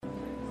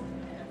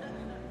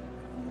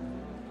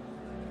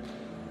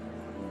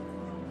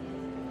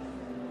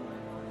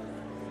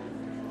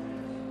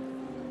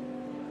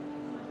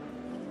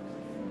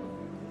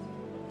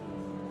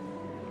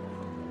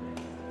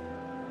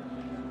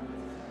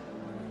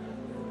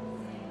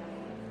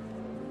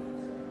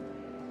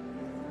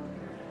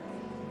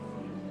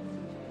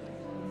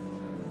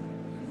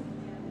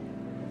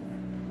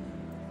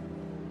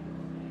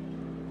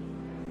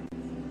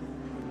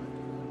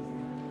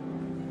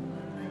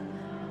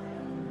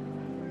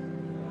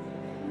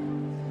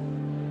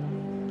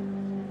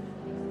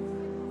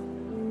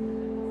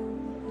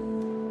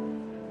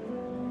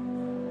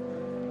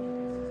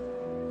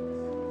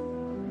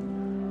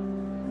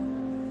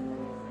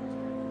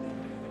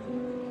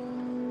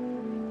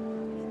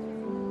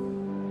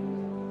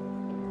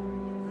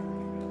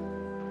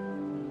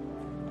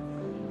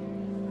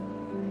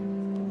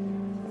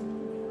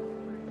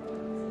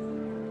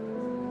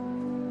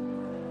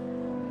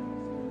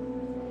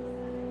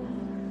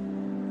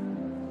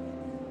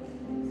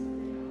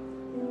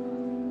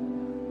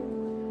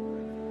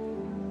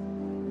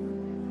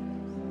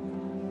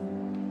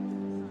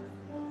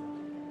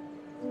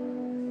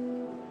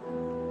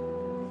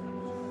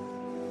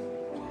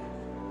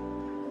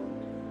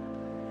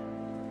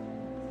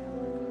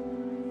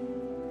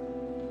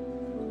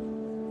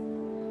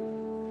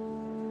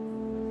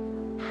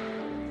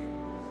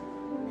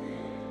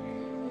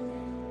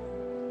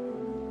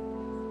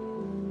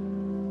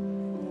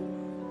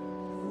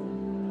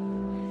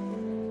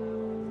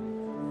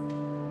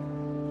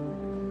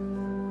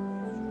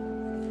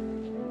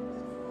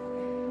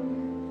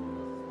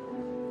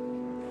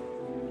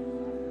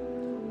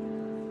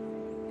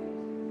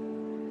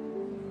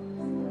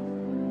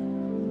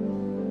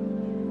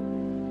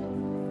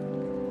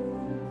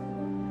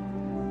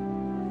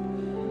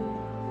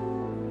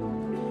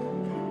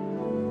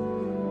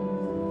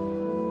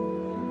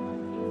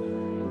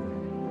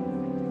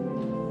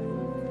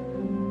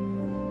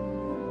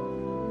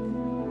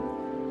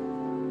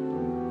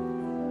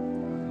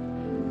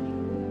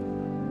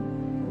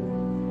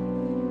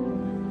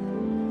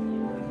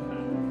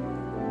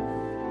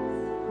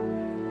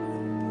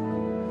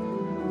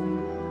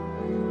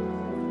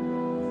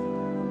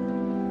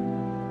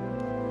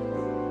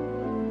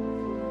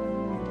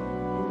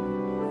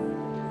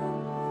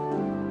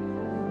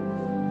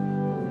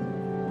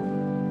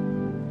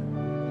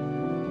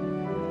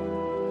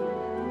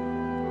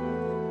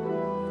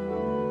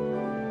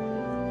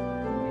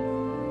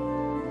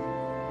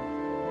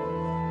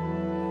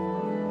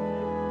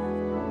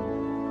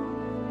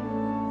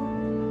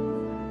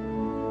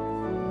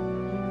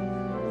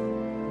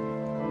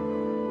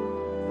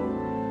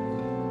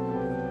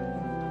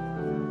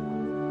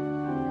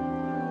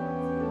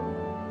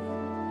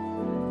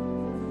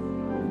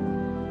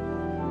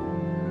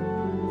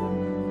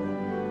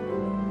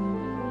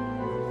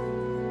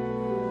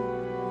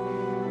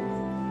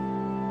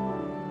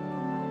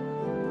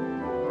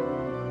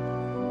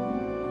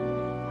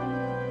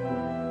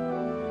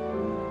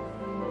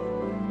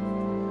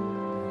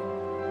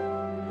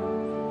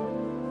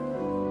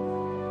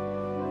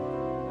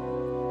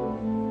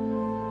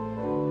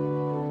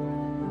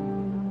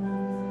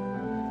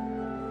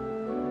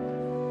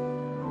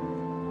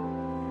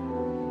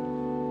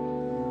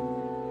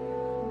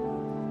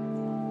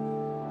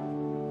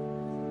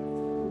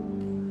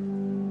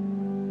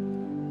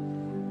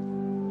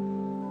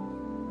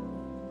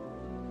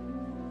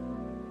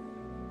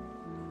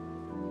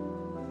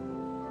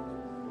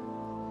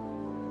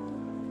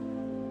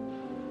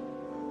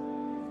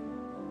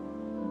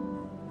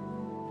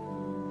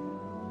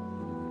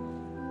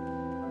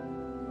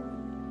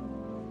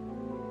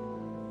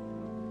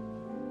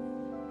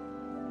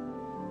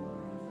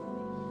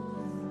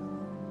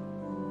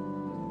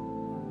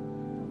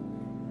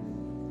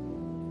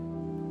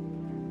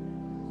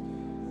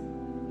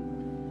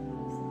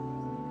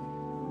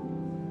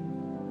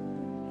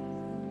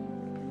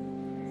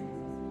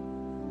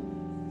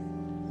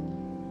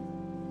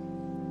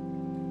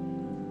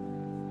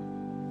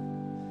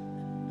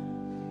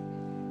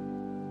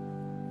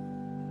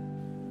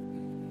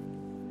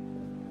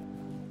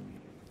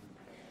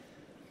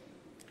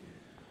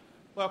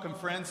Welcome,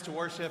 friends, to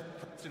worship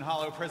at Preston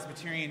Hollow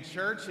Presbyterian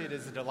Church. It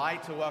is a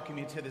delight to welcome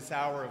you to this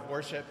hour of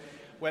worship.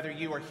 Whether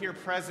you are here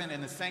present in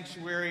the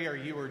sanctuary or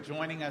you are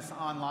joining us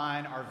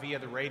online or via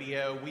the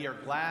radio, we are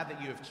glad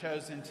that you have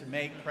chosen to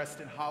make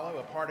Preston Hollow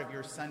a part of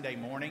your Sunday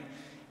morning.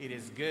 It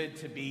is good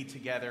to be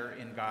together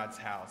in God's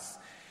house.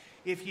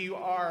 If you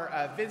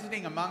are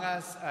visiting among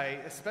us,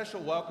 a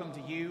special welcome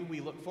to you. We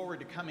look forward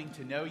to coming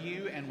to know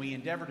you, and we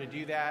endeavor to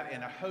do that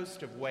in a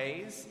host of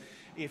ways.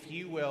 If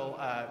you will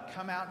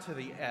come out to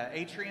the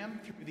atrium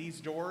through these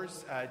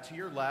doors to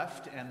your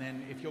left, and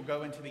then if you'll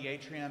go into the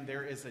atrium,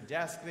 there is a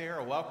desk there,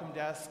 a welcome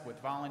desk with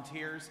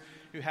volunteers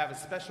who have a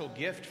special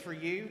gift for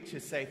you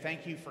to say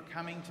thank you for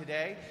coming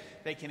today.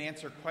 They can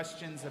answer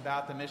questions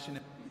about the mission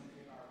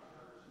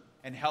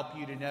and help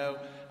you to know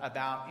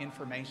about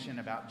information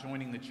about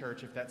joining the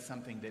church if that's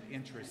something that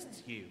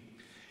interests you.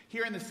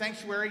 Here in the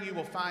sanctuary, you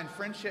will find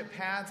friendship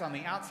pads on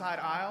the outside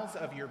aisles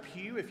of your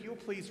pew. If you'll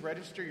please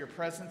register your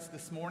presence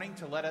this morning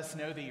to let us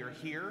know that you're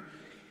here.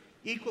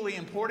 Equally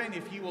important,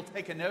 if you will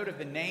take a note of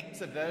the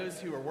names of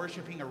those who are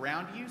worshiping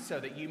around you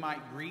so that you might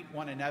greet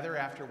one another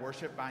after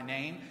worship by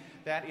name.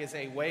 That is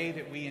a way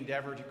that we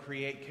endeavor to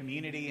create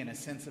community and a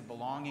sense of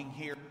belonging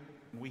here.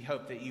 We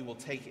hope that you will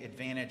take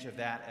advantage of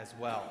that as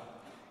well.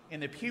 In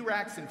the pew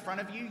racks in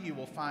front of you, you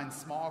will find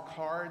small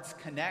cards,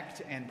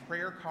 Connect and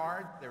Prayer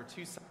card. There are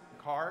two sides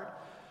card.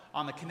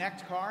 On the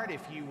Connect card,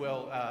 if you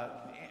will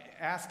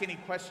ask any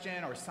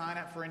question or sign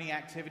up for any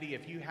activity,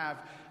 if you have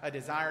a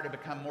desire to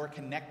become more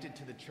connected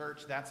to the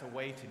church, that's a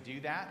way to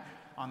do that.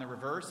 On the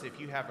reverse,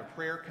 if you have a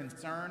prayer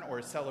concern or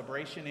a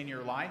celebration in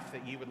your life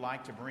that you would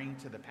like to bring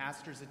to the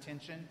pastor's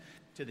attention,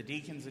 to the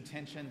deacon's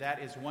attention,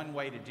 that is one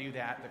way to do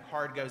that. The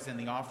card goes in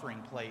the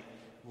offering plate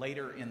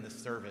later in the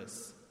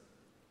service.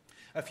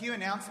 A few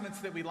announcements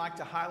that we'd like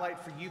to highlight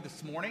for you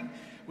this morning.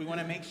 We want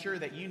to make sure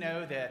that you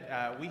know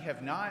that we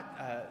have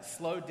not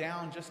slowed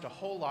down just a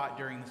whole lot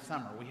during the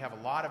summer. We have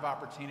a lot of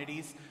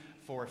opportunities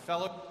for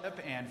fellowship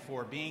and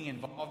for being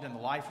involved in the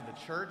life of the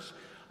church.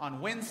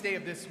 On Wednesday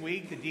of this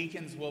week, the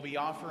deacons will be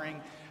offering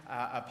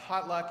a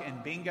potluck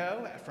and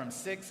bingo from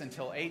 6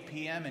 until 8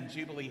 p.m. in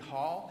Jubilee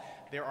Hall.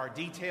 There are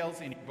details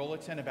in your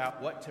bulletin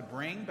about what to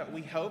bring, but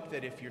we hope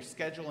that if your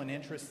schedule and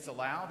interests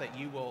allow, that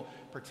you will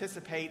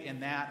participate in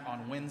that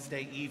on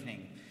Wednesday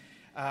evening.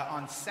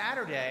 On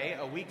Saturday,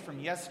 a week from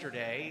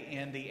yesterday,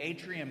 in the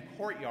atrium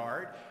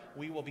courtyard,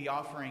 we will be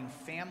offering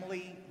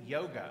family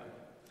yoga.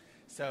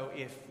 So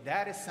if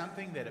that is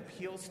something that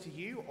appeals to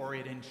you or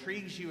it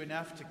intrigues you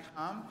enough to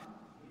come,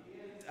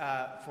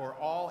 for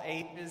all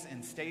ages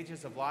and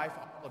stages of life,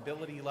 all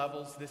ability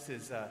levels, this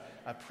is a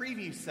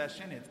preview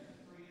session. It's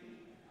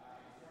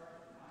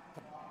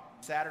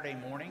Saturday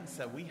morning,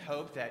 so we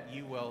hope that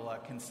you will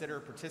consider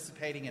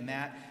participating in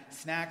that.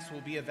 Snacks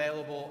will be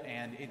available,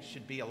 and it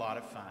should be a lot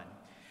of fun.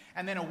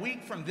 And then a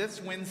week from this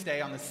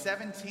Wednesday, on the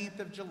 17th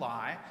of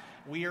July,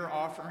 we are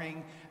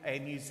offering a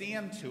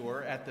museum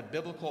tour at the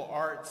Biblical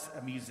Arts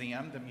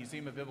Museum, the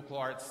Museum of Biblical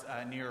Arts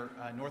near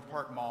North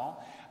Park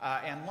Mall,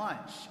 and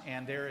lunch.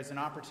 And there is an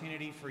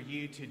opportunity for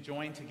you to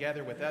join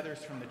together with others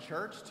from the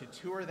church to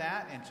tour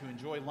that and to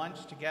enjoy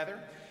lunch together.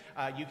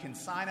 You can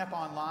sign up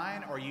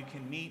online, or you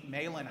can meet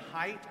Malin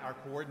Height, our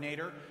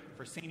coordinator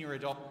for senior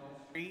adult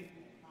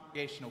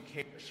congregational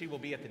care. She will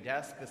be at the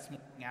desk this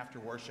morning after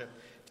worship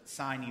to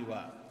sign you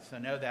up. So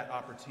know that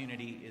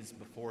opportunity is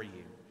before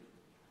you.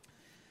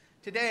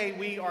 Today,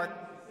 we are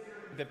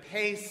considering the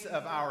pace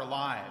of our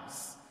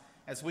lives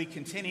as we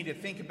continue to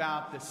think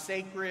about the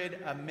sacred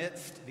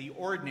amidst the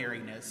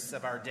ordinariness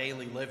of our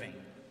daily living.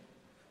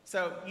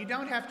 So you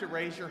don't have to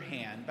raise your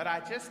hand, but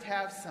I just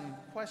have some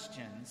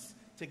questions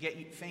to get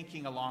you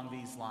thinking along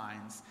these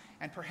lines.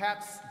 And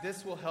perhaps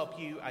this will help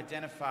you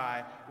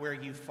identify where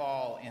you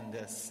fall in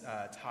this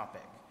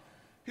topic.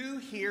 Who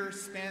here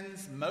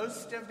spends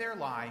most of their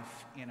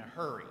life in a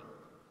hurry?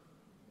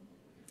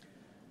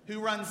 Who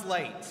runs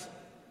late?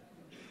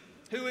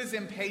 Who is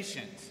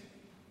impatient?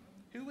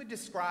 Who would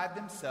describe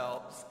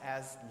themselves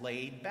as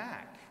laid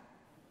back?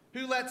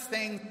 Who lets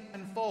things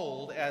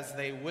unfold as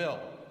they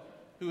will?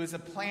 Who is a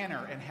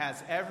planner and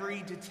has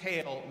every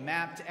detail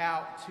mapped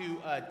out to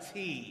a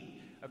T?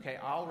 Okay,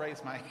 I'll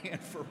raise my hand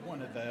for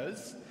one of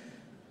those.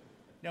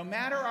 No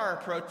matter our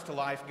approach to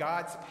life,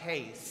 God's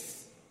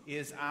pace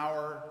is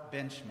our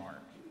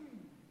benchmark.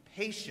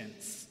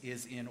 Patience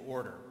is in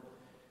order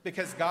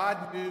because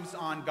God moves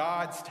on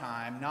God's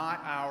time,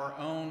 not our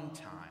own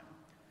time.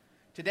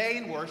 Today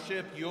in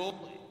worship,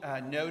 you'll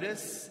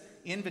notice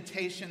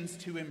invitations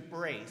to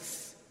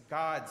embrace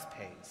God's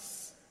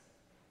pace.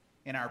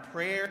 In our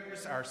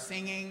prayers, our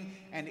singing,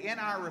 and in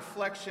our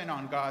reflection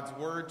on God's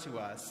word to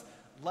us,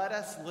 let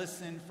us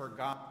listen for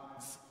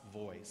God's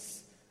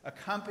voice,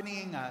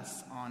 accompanying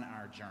us on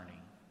our journey.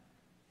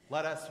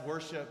 Let us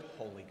worship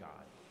Holy God.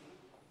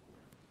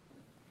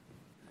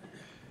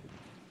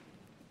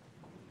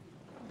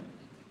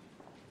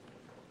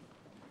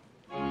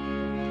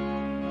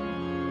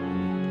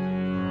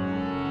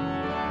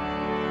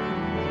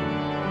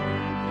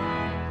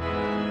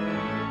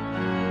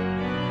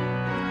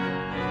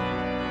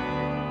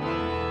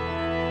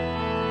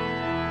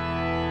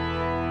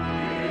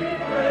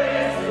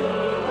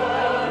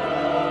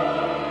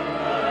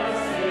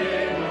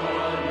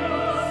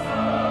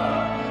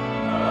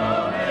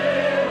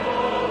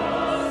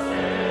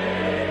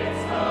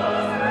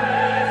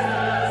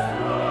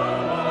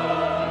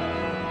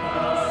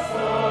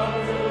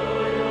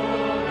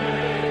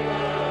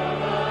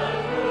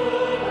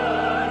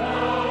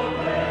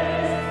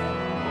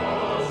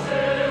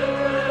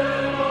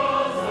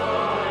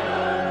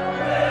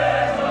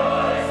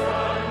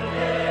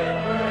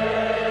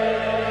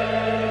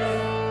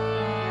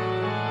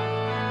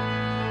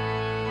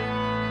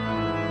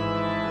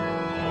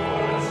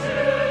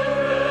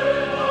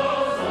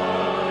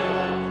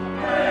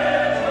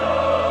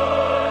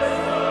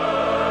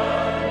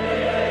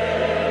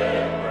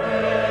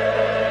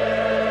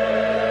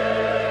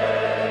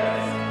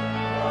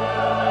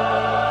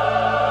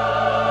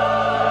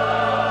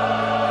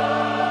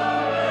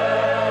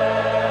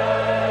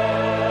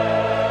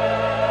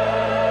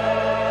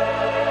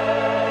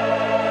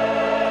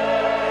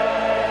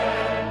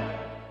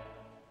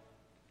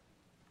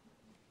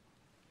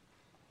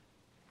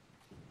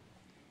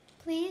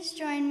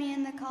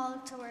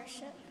 to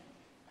worship.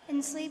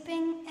 In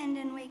sleeping and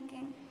in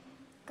waking,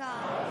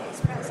 God is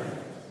present.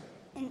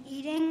 In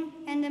eating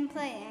and in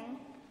playing,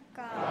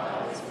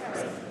 God is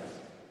present.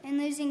 In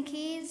losing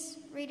keys,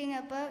 reading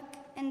a book,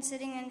 and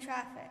sitting in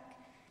traffic,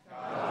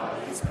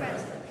 God is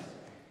present.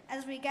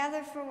 As we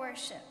gather for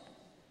worship,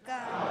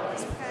 God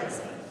is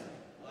present.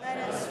 Let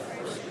us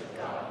worship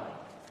God.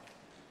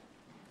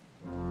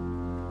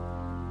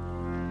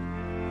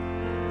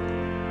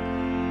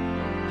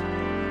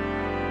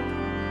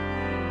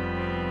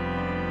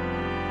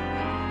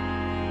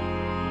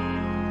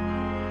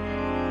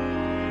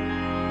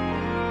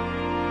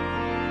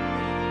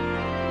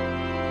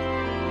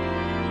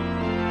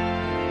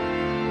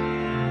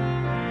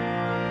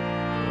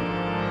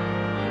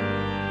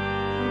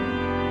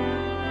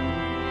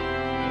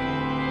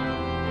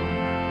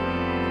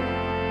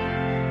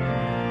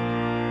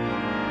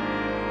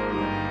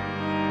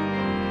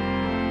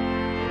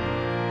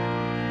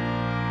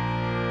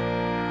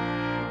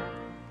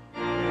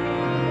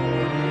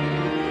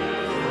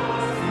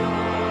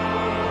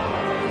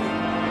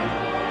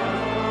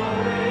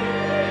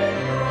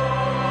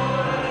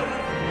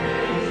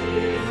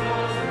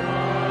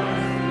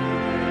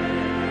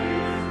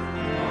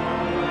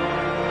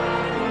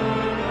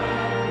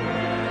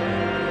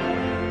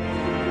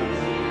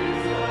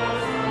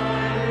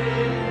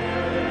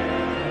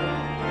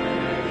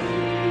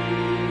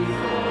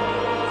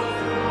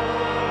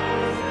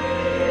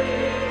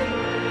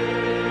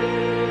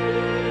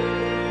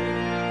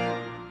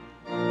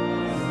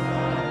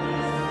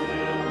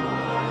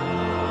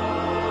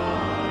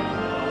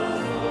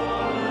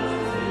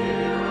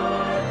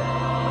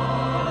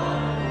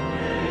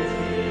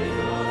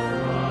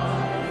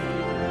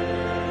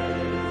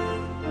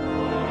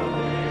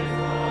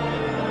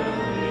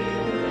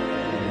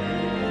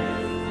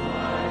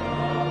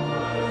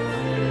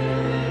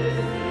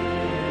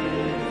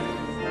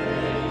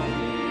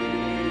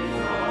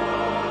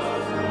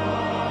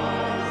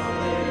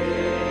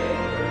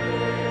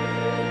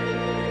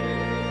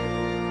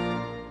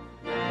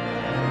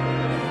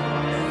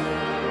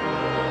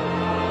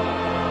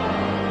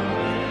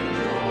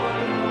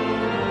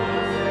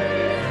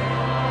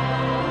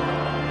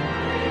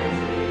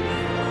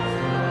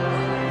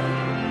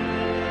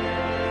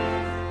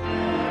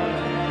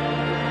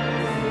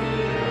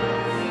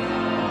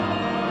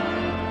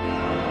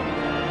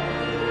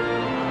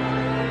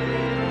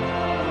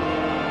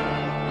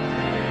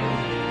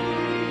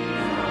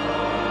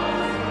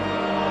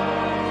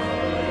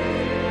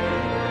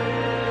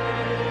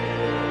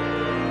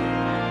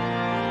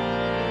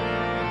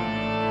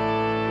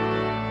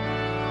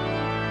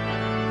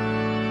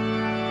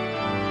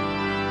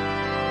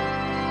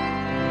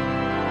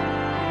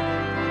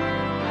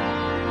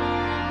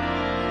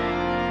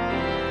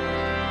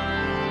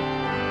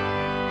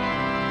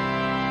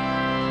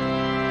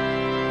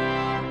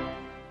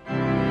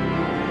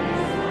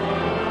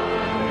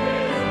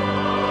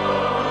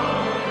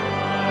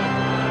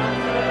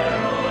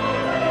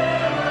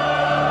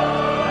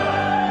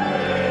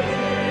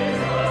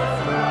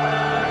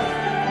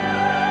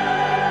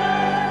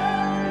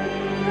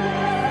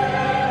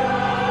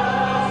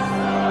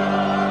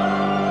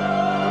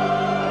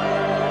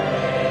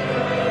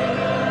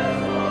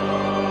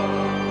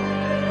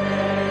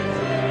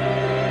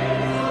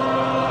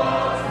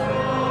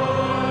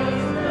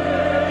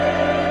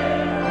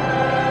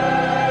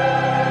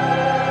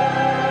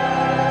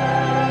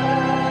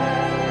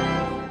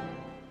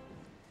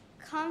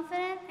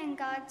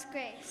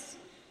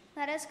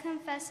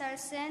 Confess our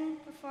sin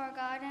before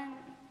God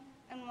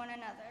and one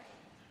another.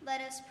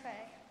 Let us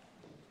pray.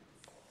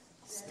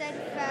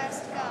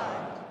 Steadfast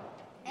God,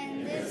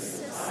 in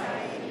this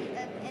society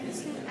of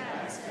instant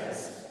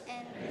access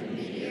and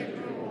immediate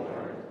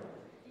reward,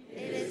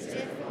 it is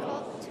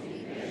difficult to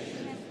be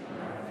patient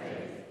in our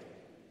faith.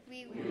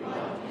 We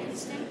want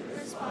instant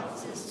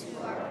responses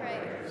to our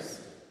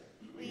prayers.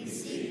 We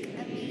seek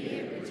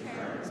immediate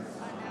returns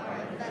on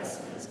our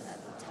investments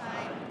of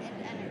time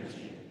and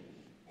energy.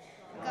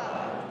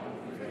 God,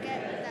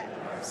 forget that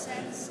our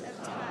sense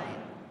of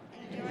time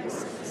and your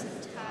sense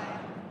of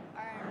time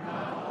are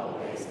not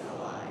always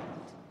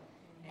aligned,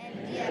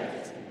 and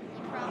yet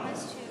you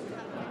promise to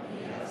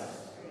accompany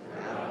us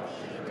throughout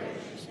the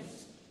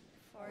generations,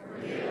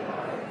 forgive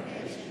our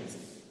impatience,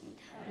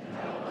 and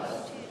help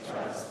us to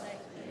trust that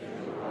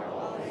you are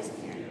always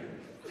near.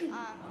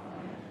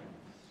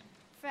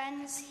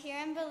 Friends, hear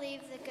and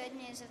believe the good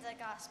news of the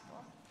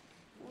gospel.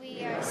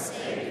 We are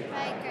saved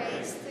by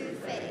grace through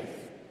faith.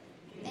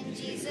 In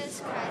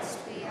Jesus Christ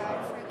we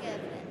are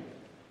forgiven.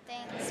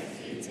 Thanks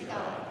be to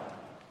God.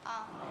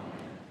 Amen.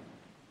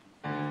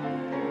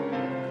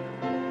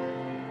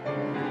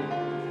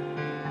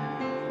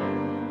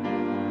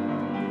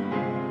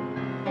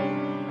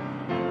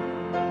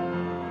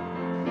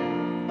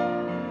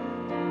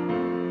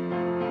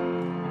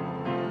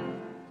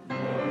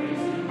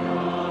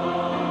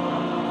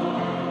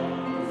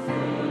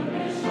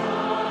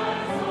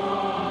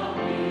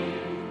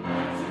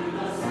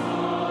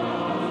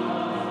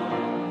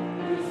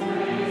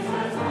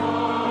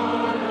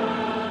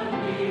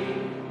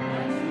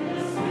 And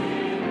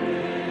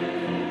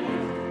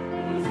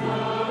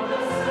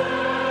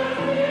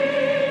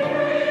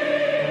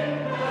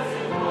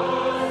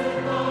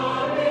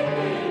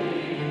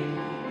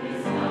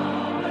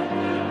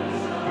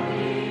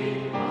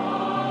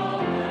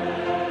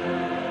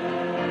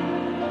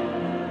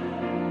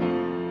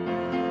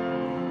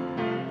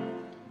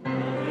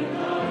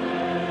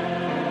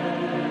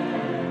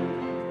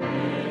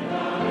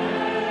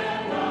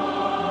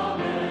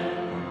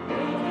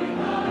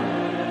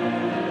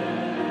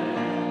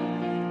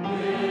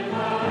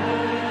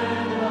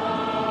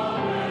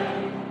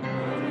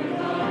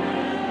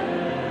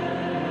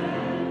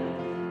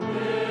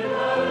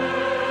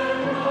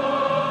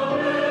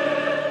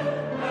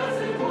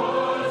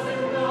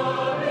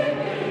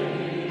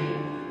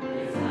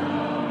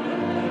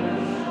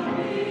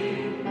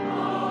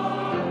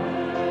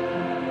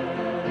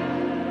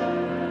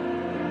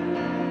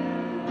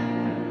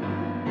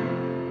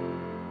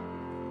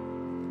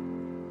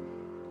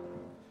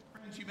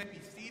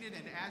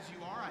as you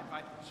are, I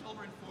invite the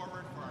children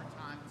forward for our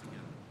time together.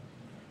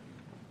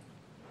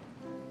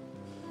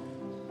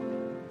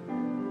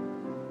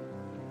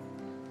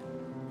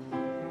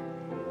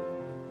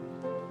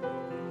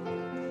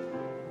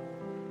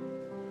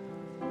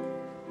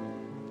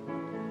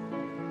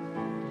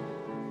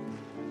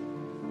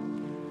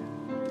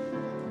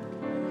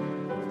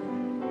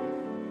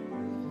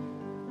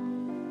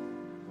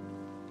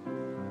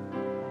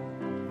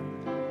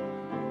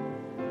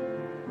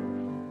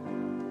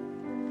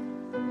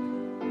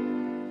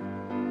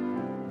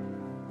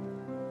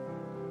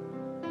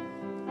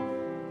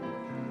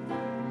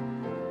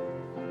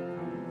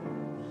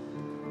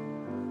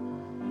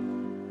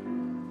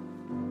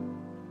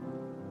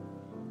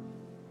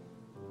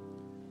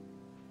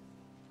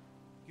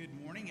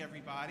 Good morning,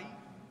 everybody.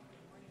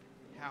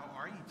 How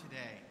are you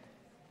today?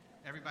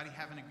 Everybody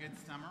having a good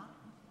summer?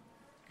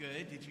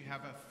 Good. Did you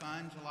have a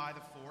fun July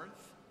the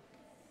 4th?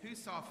 Who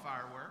saw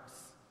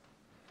fireworks?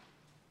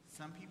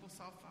 Some people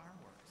saw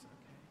fireworks.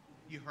 Okay.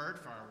 You heard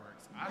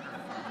fireworks. I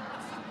heard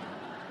fireworks.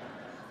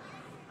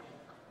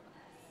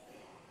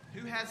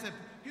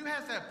 Who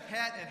has a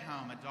pet at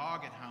home, a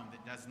dog at home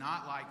that does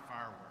not like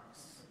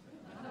fireworks?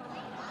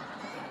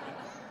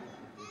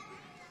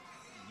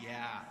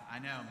 Yeah, I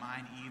know,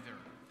 mine either.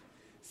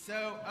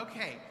 So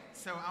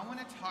I want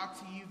to talk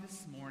to you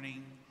this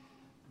morning.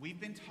 We've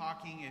been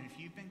talking, and if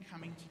you've been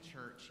coming to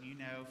church, you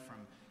know from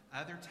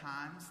other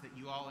times that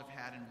you all have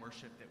had in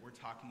worship that we're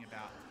talking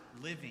about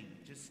living,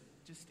 just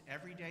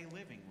everyday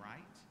living,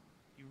 right?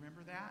 You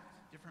remember that?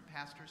 Different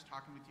pastors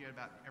talking with you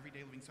about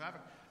everyday living. So I have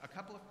a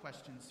couple of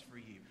questions for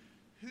you.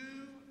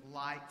 Who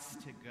likes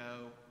to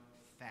go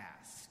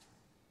fast?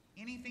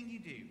 Anything you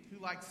do,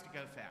 who likes to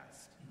go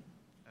fast?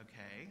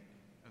 Okay.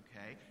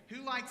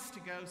 Who likes to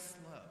go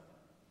slow?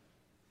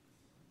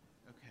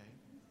 Okay.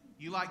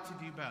 You like to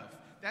do both.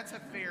 That's a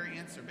fair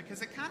answer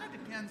because it kind of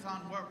depends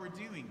on what we're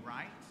doing,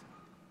 right?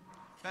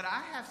 But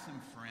I have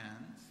some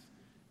friends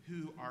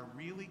who are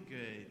really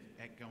good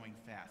at going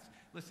fast.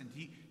 Listen,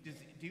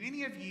 do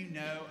any of you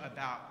know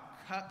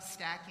about cup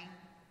stacking?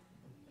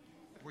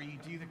 Where you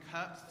do the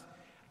cups?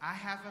 I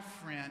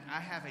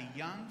have a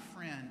young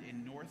friend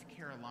in North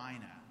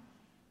Carolina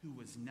who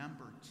was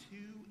number 2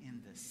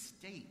 in the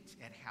state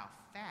at how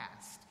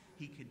fast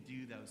he could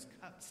do those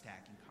cup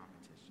stacking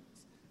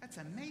competitions. That's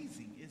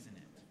amazing, isn't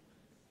it?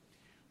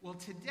 Well,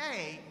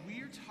 today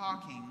we're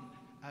talking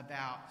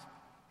about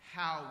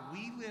how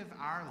we live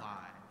our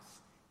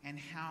lives and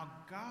how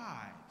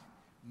God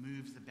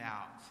moves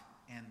about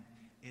and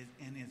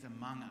is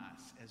among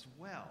us as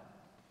well.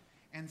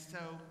 And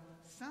so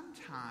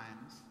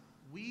sometimes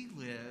we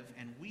live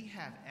and we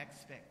have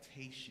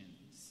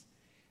expectations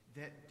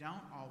that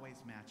don't always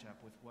match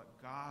up with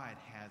what God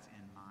has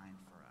in mind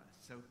for us.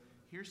 So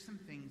here's some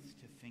things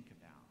to think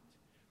about.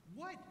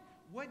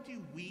 What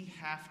do we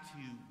have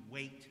to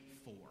wait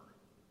for?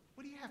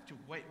 What do you have to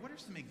wait? What are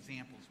some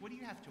examples? What do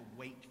you have to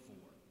wait for?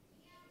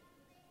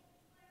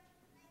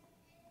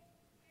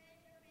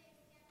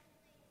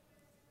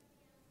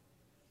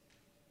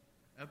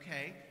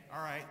 Okay,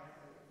 all right.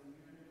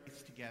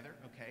 It's together.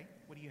 Okay,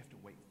 what do you have to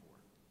wait for?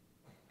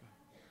 Go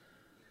ahead.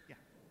 Yeah.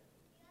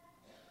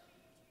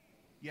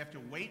 You have to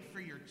wait for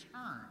your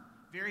turn.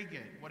 Very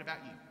good. What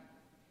about you?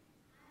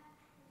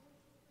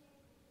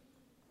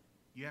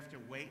 You have to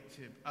wait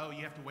you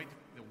have to wait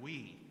the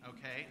Wii.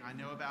 Okay, I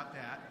know about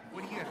that.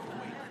 What do you have to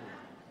wait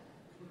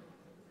for?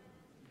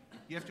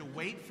 You have to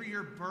wait for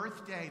your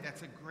birthday.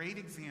 That's a great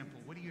example.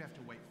 What do you have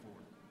to wait for?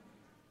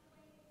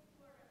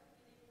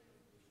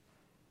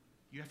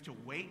 You have to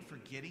wait for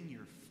getting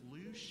your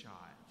flu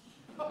shot.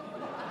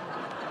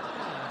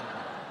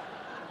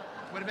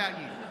 What about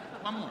you?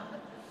 One more.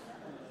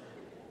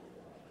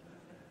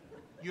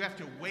 You have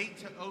to wait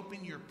to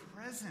open your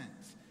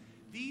present.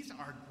 These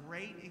are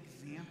great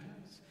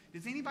examples.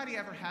 Does anybody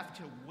ever have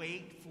to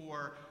wait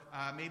for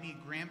maybe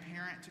a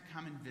grandparent to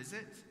come and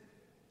visit?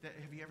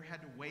 Have you ever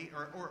had to wait?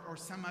 Or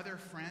some other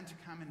friend to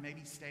come and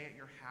maybe stay at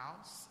your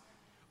house?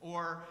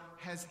 Or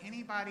has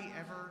anybody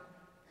ever,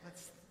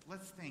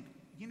 let's think,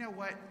 you know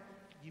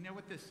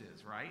what this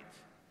is, right?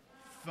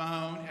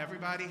 Phone.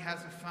 Everybody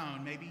has a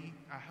phone. Maybe,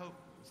 I hope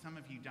some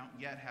of you don't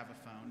yet have a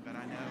phone, but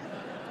I know.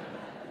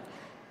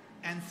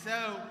 And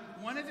so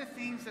one of the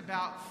things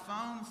about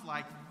phones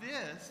like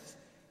this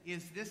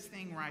is this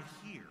thing right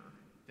here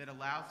that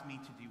allows me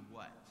to do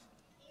what?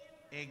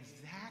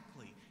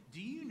 Exactly.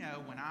 Do you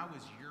know when I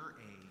was your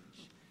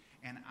age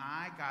and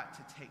I got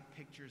to take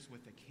pictures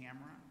with a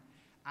camera,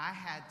 I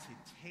had to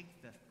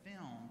take the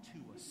film to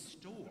a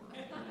store.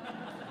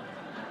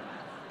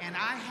 And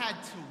I had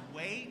to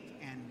wait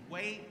and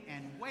wait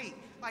and wait,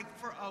 like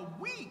for a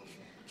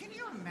week. Can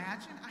you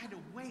imagine? I had to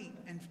wait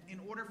in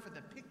order for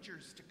the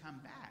pictures to come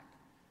back.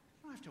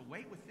 You don't have to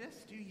wait with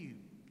this, do you?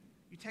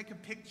 You take a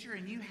picture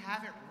and you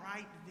have it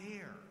right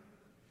there.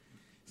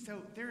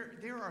 So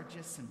there are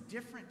just some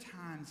different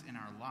times in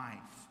our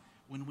life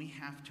when we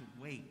have to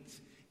wait.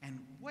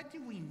 And what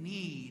do we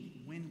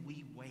need when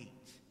we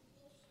wait?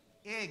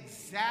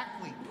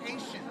 Exactly.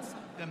 Patience,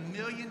 the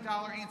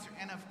 $1,000,000 answer.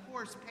 And of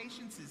course,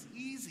 patience is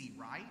easy,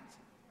 right?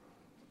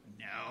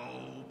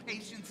 No,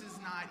 patience is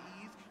not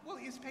easy. Well,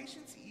 is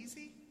patience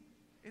easy?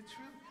 It's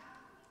true.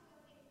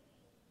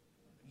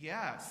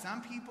 Yeah,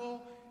 some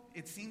people,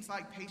 it seems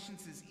like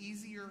patience is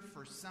easier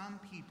for some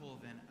people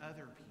than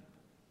other people.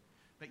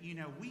 But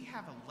we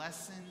have a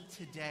lesson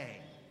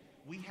today.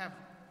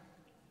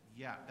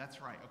 Yeah,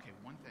 that's right. Okay,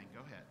 one thing,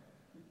 go ahead.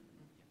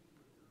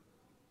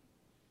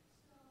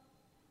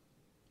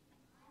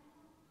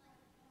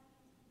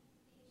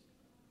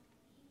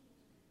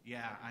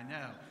 Yeah, I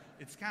know.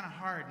 It's kind of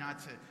hard not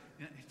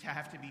to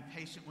have to be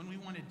patient when we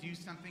want to do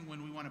something,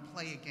 when we want to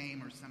play a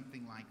game or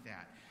something like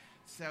that.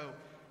 So,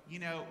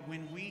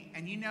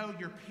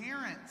 your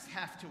parents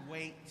have to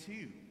wait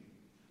too.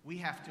 We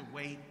have to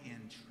wait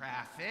in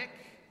traffic,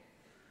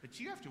 but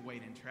you have to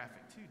wait in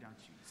traffic too, don't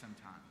you,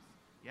 sometimes?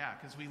 Yeah,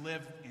 because we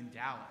live in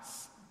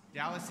Dallas.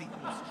 Dallas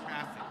equals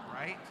traffic,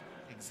 right?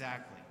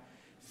 Exactly.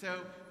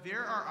 So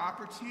there are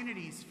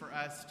opportunities for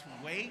us to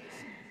wait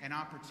and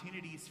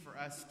opportunities for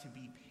us to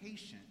be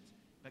patient.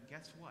 But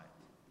guess what?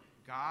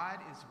 God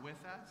is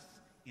with us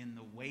in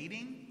the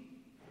waiting,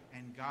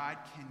 and God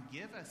can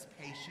give us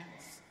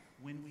patience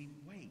when we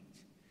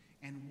wait.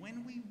 And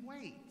when we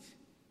wait,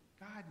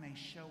 God may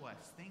show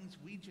us things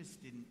we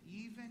just didn't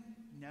even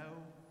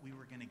know we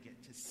were going to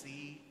get to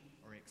see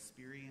or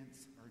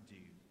experience or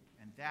do.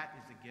 And that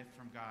is a gift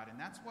from God. And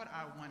that's what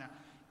I want to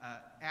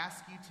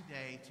ask you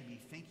today to be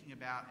thinking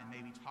about and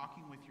maybe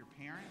talking with your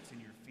parents and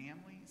your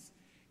families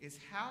is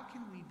how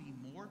can we be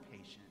more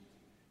patient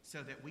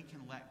so that we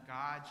can let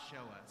God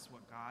show us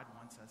what God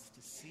wants us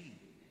to see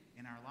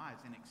in our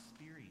lives and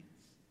experience.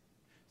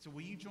 So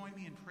will you join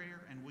me in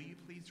prayer and will you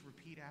please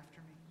repeat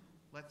after me?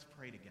 Let's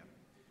pray together.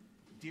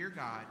 Dear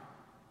God,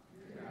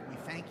 we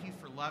thank you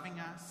for loving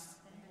us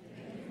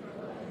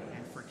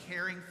and for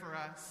caring for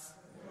us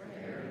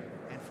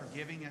and for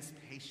giving us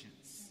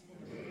patience.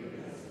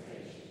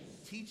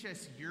 Teach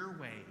us your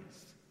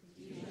ways.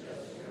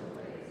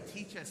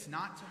 Teach us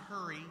not to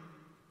hurry,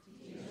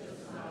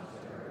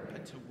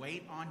 but to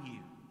wait on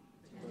you.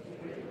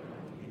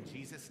 In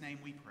Jesus' name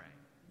we pray.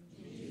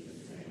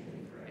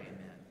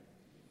 Amen.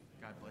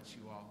 God bless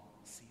you all.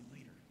 See you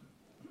later.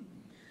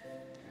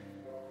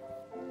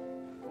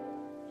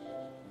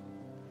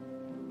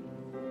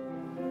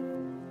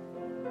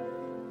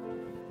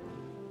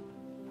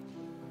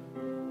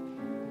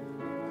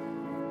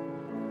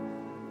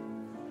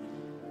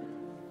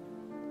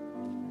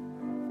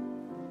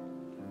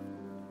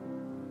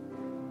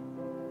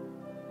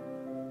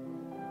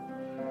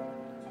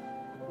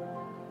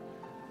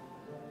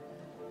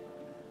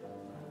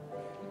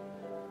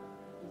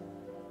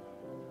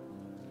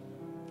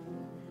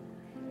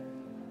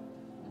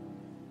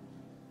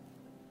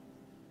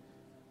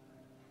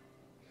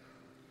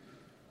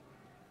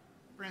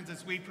 Friends,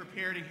 as we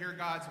prepare to hear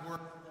God's word,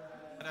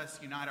 let us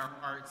unite our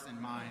hearts and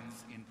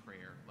minds in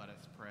prayer. Let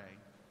us pray.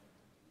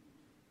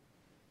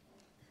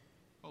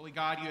 Holy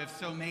God, you have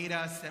so made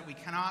us that we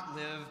cannot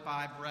live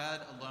by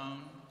bread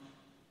alone,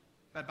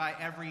 but by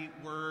every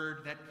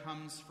word that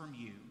comes from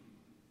you.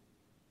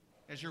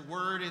 As your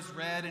word is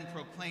read and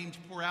proclaimed,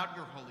 pour out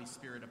your Holy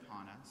Spirit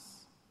upon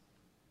us,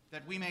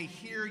 that we may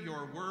hear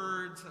your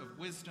words of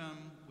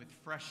wisdom with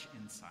fresh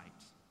insight.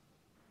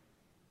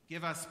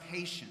 Give us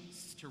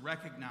patience to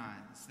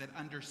recognize that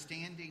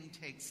understanding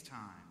takes time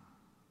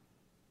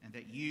and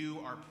that you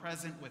are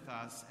present with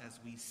us as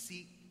we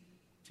seek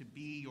to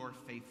be your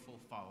faithful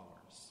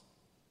followers.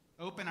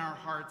 Open our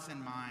hearts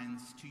and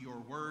minds to your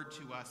word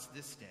to us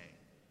this day.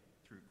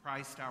 Through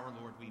Christ our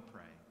Lord we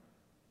pray.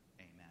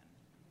 Amen.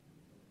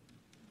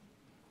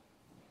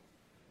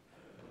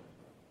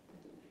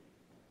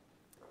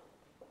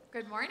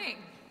 Good morning.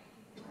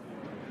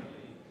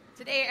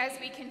 Today, as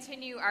we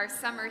continue our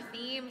summer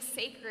theme,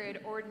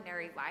 Sacred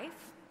Ordinary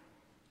Life,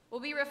 we'll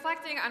be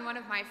reflecting on one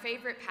of my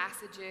favorite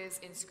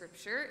passages in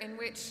Scripture in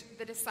which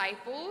the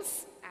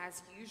disciples,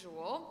 as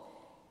usual,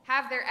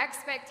 have their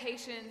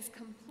expectations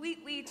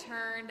completely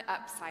turned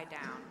upside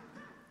down.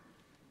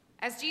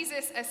 As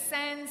Jesus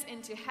ascends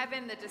into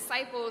heaven, the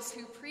disciples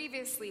who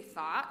previously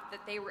thought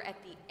that they were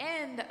at the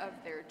end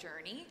of their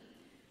journey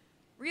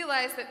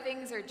realize that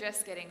things are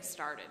just getting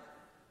started.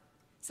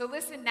 So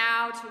listen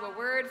now to a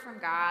word from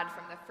God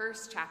from the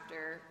first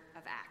chapter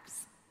of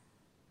Acts.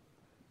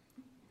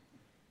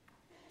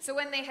 So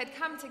when they had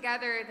come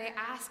together, they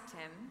asked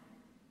him,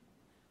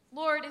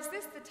 "Lord, is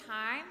this the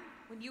time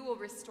when you will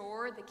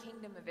restore the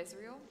kingdom of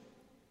Israel?"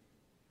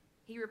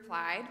 He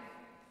replied,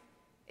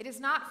 "It is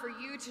not for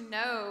you to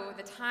know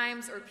the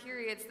times or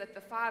periods that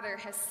the Father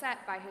has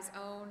set by his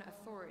own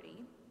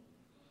authority,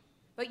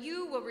 but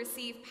you will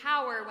receive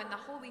power when the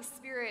Holy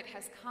Spirit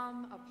has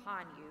come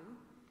upon you.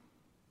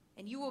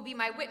 And you will be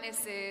my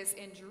witnesses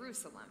in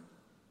Jerusalem,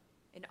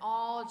 in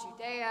all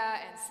Judea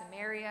and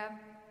Samaria,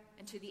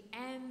 and to the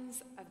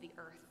ends of the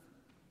earth."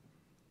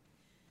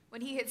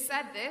 When he had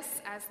said this,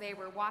 as they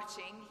were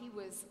watching, he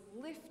was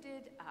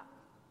lifted up,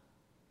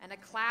 and a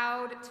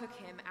cloud took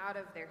him out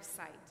of their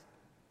sight.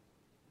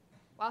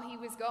 While he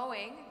was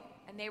going,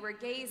 and they were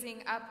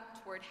gazing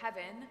up toward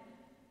heaven,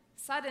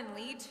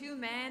 suddenly 2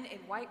 men in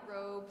white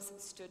robes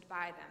stood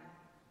by them.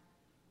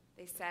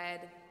 They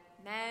said,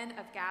 "Men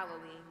of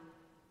Galilee,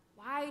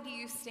 why do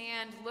you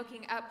stand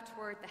looking up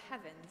toward the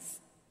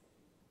heavens?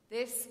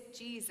 This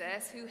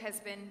Jesus, who has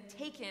been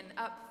taken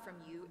up from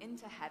you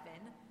into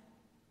heaven,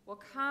 will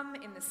come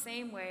in the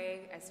same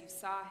way as you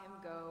saw him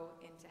go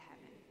into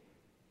heaven."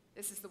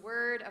 This is the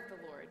word of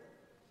the Lord.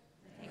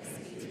 Thanks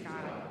be to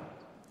God.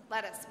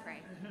 Let us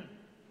pray.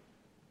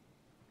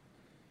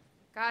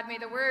 God, may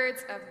the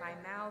words of my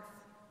mouth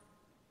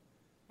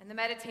and the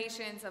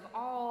meditations of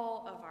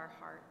all of our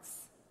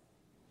hearts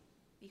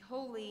be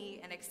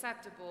holy and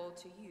acceptable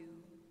to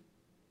you,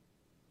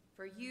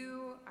 for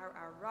you are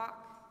our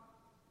rock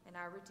and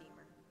our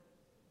Redeemer.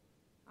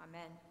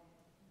 Amen.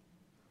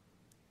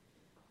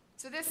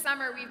 So this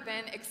summer we've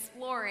been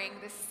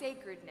exploring the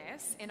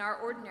sacredness in our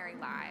ordinary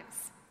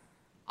lives,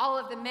 all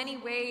of the many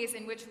ways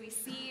in which we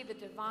see the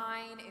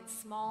divine in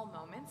small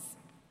moments.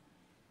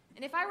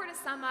 And if I were to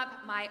sum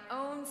up my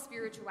own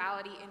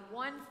spirituality in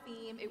one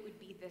theme, it would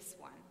be this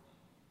one.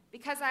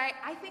 Because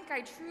I think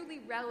I truly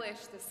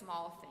relish the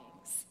small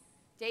things.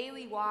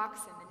 Daily walks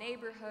in the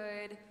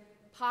neighborhood,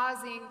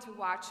 pausing to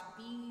watch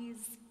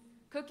bees,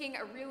 cooking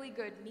a really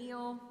good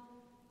meal.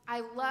 I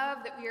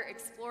love that we are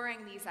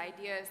exploring these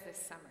ideas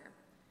this summer.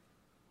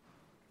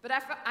 But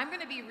I'm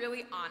going to be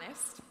really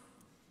honest.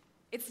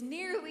 It's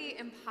nearly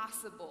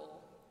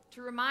impossible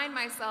to remind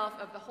myself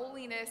of the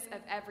holiness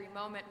of every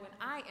moment when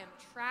I am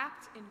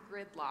trapped in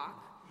gridlock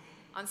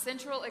on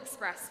Central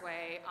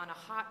Expressway on a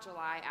hot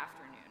July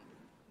afternoon.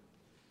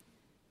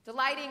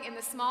 Delighting in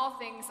the small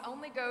things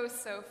only goes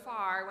so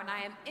far when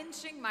I am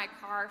inching my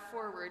car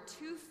forward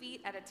 2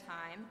 feet at a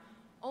time,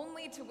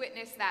 only to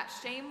witness that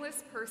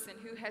shameless person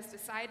who has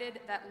decided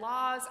that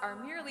laws are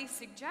merely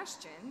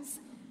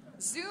suggestions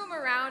zoom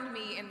around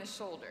me in the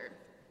shoulder.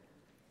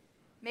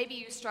 Maybe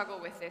you struggle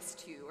with this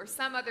too, or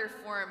some other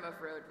form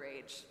of road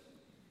rage.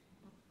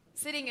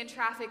 Sitting in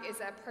traffic is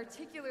a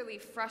particularly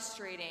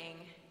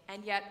frustrating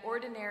and yet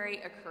ordinary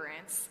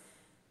occurrence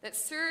that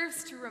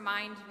serves to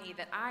remind me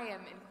that I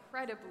am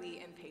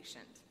incredibly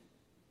impatient.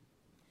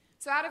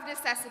 So out of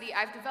necessity,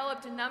 I've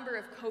developed a number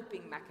of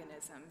coping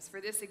mechanisms for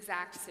this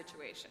exact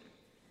situation.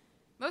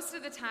 Most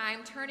of the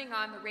time, turning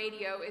on the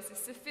radio is a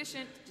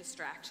sufficient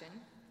distraction,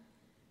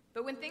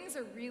 but when things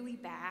are really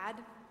bad,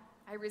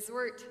 I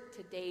resort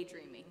to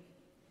daydreaming,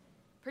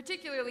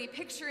 particularly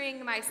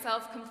picturing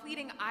myself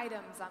completing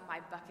items on my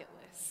bucket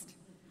list,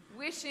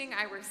 wishing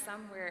I were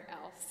somewhere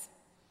else.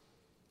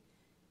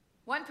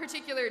 One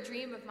particular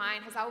dream of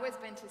mine has always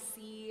been to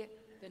see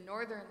the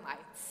Northern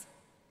Lights,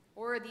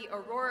 or the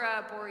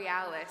Aurora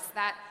Borealis,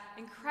 that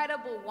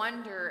incredible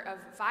wonder of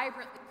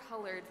vibrantly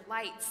colored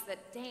lights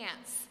that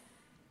dance,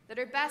 that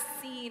are best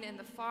seen in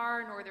the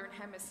far northern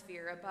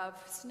hemisphere above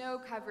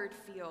snow-covered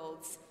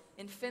fields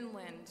in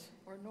Finland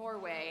or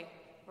Norway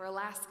or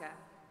Alaska.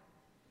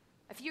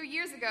 A few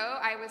years ago,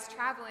 I was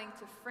traveling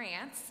to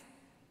France,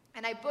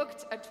 and I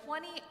booked a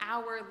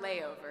 20-hour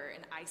layover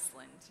in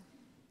Iceland.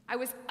 I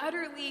was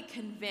utterly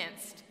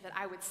convinced that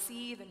I would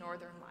see the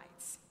Northern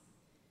Lights.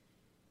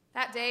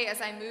 That day,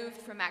 as I moved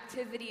from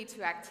activity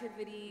to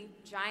activity,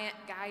 giant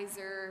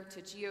geyser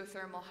to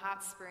geothermal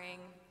hot spring,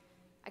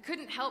 I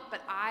couldn't help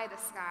but eye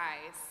the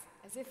skies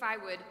as if I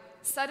would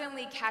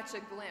suddenly catch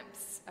a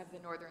glimpse of the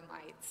Northern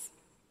Lights.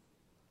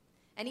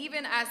 And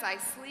even as I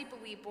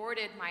sleepily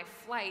boarded my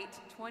flight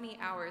 20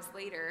 hours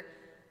later,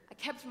 I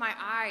kept my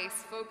eyes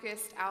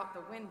focused out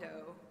the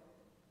window,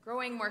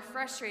 growing more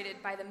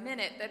frustrated by the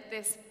minute that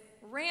this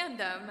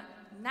random,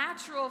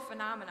 natural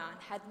phenomenon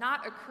had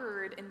not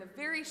occurred in the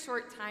very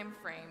short time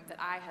frame that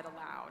I had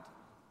allowed.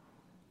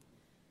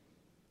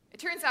 It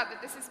turns out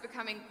that this is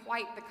becoming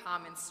quite the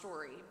common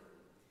story.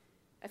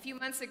 A few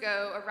months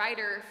ago, a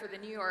writer for the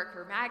New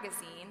Yorker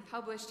magazine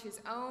published his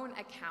own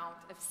account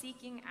of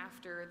seeking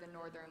after the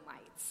Northern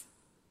Lights.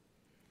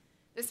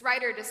 This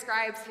writer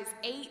describes his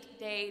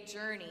 8-day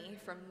journey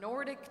from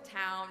Nordic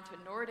town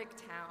to Nordic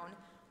town,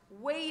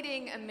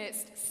 wading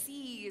amidst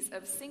seas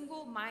of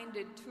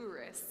single-minded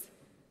tourists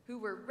who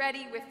were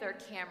ready with their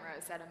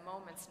cameras at a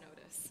moment's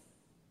notice.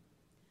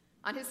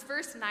 On his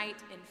first night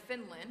in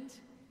Finland,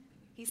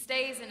 he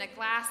stays in a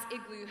glass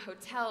igloo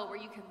hotel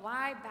where you can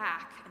lie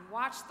back and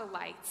watch the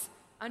lights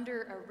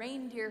under a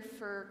reindeer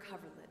fur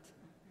coverlet,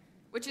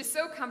 which is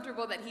so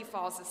comfortable that he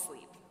falls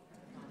asleep.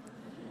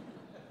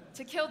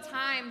 To kill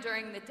time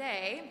during the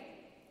day,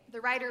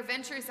 the writer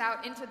ventures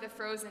out into the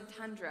frozen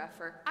tundra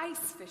for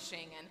ice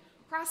fishing and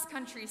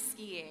cross-country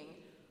skiing,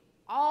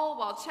 all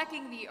while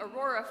checking the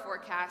aurora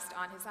forecast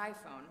on his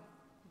iPhone.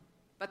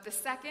 But the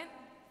second,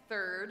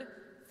 third,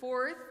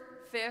 fourth,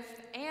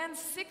 fifth, and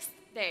sixth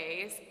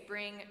days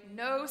bring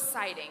no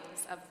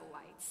sightings of the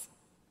lights.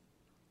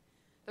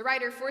 The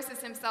writer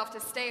forces himself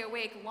to stay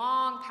awake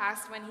long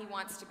past when he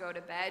wants to go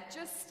to bed,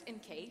 just in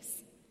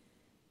case.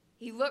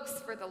 He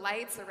looks for the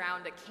lights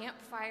around a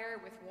campfire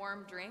with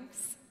warm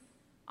drinks,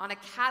 on a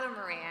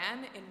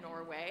catamaran in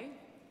Norway,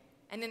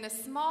 and in a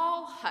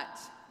small hut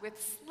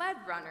with sled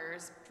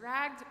runners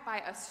dragged by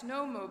a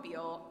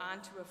snowmobile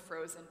onto a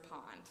frozen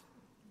pond.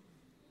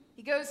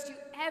 He goes to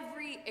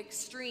every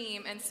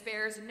extreme and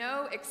spares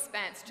no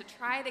expense to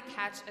try to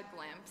catch a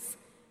glimpse,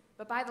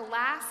 but by the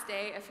last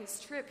day of his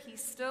trip, he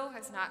still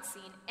has not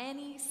seen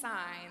any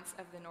signs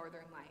of the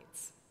Northern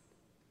Lights.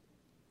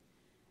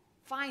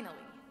 Finally,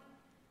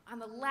 on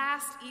the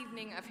last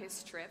evening of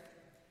his trip,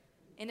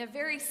 in a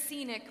very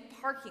scenic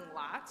parking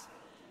lot,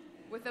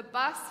 with a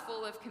bus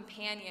full of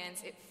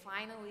companions, it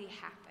finally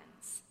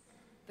happens.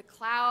 The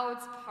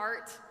clouds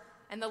part,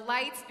 and the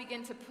lights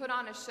begin to put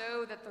on a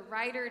show that the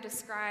writer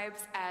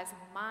describes as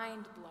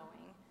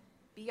mind-blowing,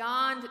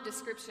 beyond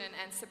description,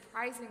 and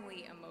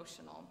surprisingly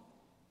emotional.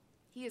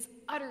 He is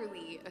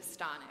utterly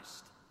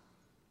astonished.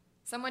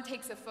 Someone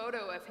takes a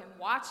photo of him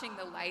watching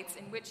the lights,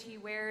 in which he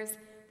wears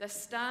the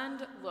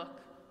stunned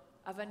look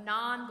of a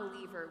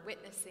non-believer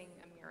witnessing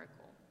a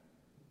miracle.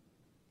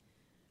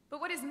 But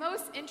what is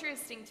most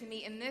interesting to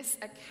me in this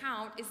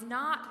account is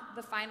not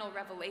the final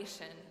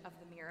revelation of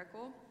the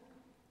miracle,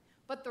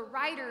 but the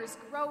writer's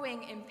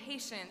growing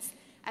impatience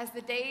as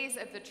the days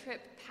of the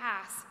trip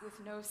pass with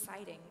no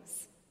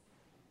sightings.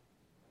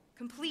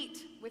 Complete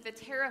with a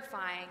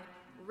terrifying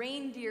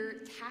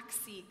reindeer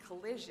taxi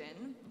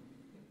collision,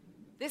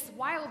 this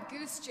wild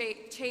goose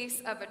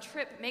chase of a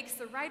trip makes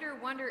the writer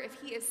wonder if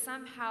he is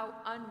somehow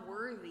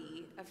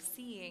unworthy of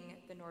seeing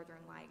the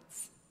Northern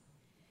Lights.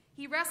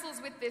 He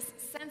wrestles with this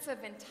sense of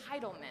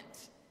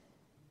entitlement.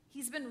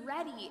 He's been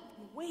ready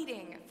and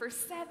waiting for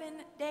 7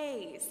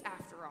 days,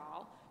 after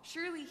all.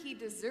 Surely he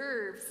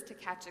deserves to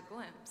catch a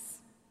glimpse.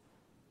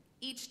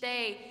 Each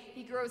day,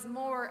 he grows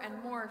more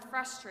and more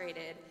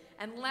frustrated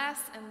and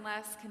less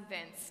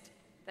convinced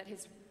that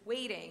his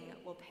waiting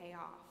will pay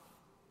off.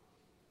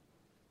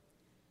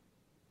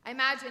 I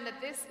imagine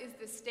that this is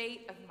the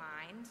state of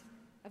mind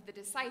of the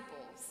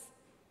disciples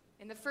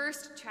in the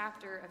first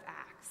chapter of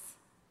Acts.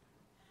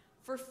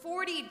 For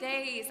 40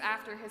 days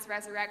after his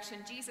resurrection,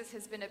 Jesus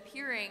has been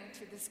appearing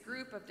to this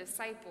group of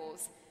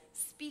disciples,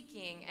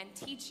 speaking and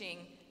teaching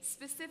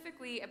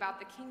specifically about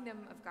the kingdom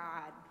of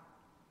God.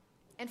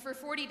 And for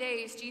 40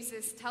 days,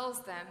 Jesus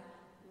tells them,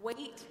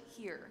 wait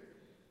here,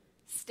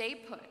 stay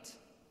put.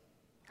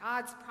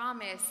 God's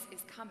promise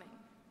is coming.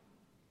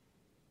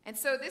 And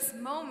so this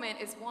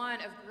moment is one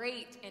of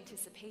great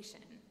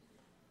anticipation.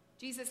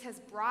 Jesus has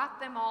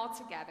brought them all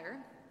together,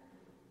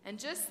 and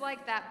just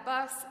like that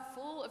bus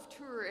full of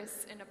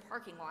tourists in a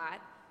parking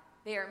lot,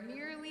 they are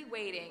merely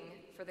waiting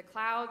for the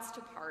clouds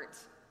to part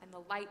and the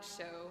light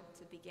show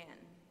to begin.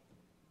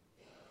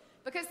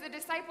 Because the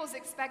disciples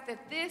expect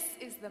that this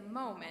is the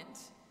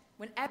moment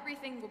when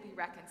everything will be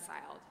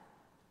reconciled.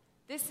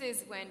 This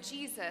is when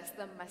Jesus,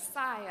 the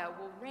Messiah,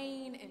 will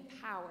reign in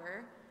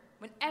power,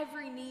 when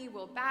every knee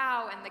will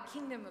bow and the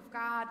kingdom of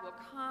God will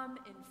come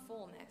in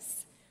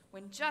fullness,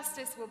 when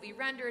justice will be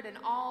rendered and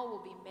all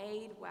will be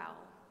made well.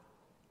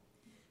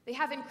 They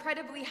have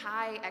incredibly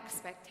high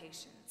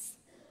expectations.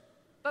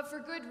 But for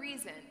good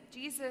reason.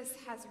 Jesus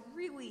has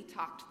really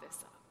talked this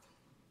up.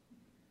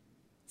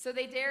 So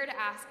they dare to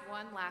ask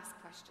one last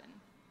question.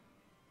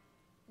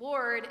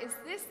 Lord, is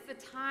this the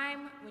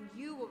time when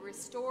you will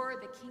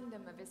restore the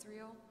kingdom of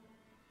Israel?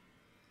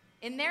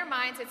 In their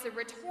minds, it's a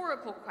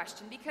rhetorical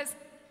question, because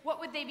what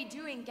would they be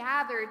doing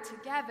gathered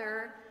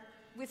together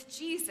with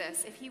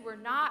Jesus if he were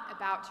not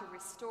about to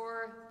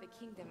restore the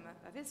kingdom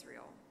of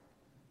Israel?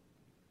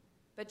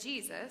 But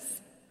Jesus,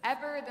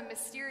 ever the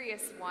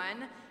mysterious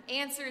one,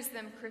 answers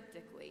them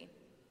cryptically.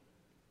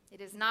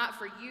 It is not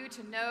for you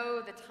to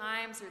know the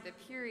times or the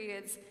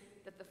periods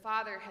that the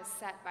Father has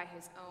set by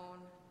his own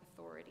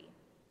authority.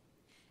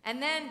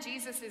 And then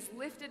Jesus is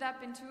lifted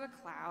up into a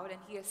cloud and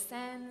he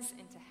ascends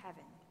into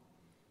heaven.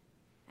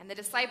 And the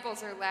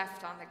disciples are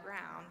left on the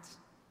ground,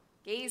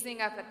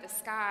 gazing up at the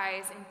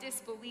skies in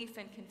disbelief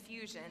and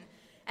confusion.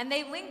 And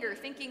they linger,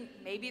 thinking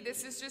maybe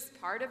this is just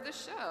part of the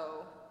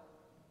show.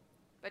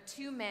 But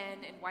 2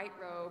 men in white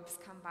robes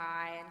come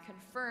by and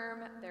confirm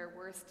their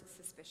worst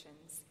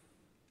suspicions.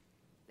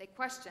 They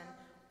question,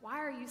 why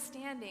are you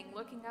standing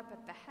looking up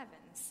at the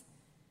heavens?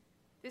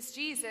 This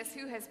Jesus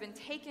who has been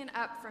taken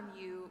up from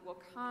you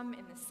will come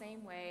in the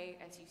same way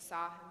as you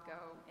saw him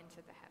go into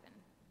the heaven.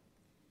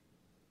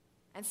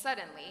 And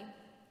suddenly,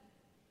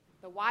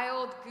 the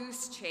wild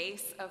goose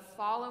chase of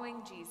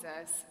following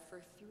Jesus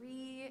for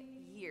 3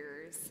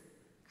 years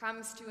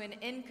comes to an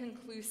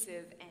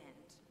inconclusive end.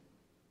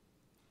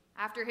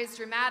 After his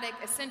dramatic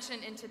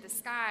ascension into the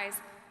skies,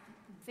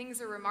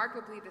 things are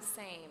remarkably the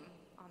same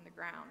on the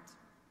ground.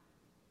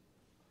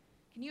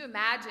 Can you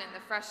imagine the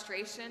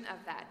frustration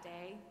of that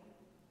day?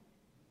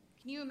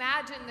 Can you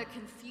imagine the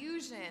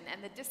confusion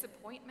and the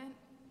disappointment?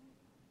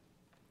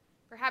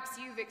 Perhaps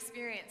you've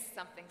experienced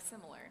something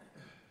similar.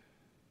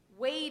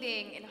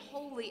 Waiting in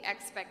holy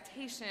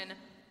expectation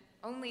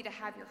only to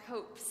have your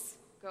hopes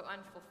go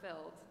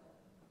unfulfilled.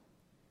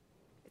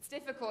 It's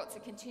difficult to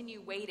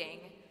continue waiting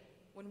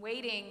when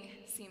waiting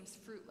seems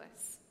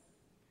fruitless.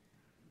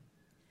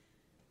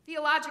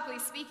 Theologically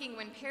speaking,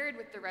 when paired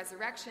with the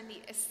resurrection,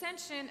 the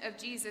ascension of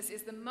Jesus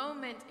is the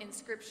moment in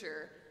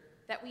Scripture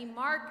that we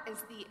mark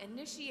as the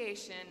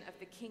initiation of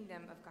the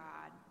kingdom of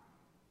God.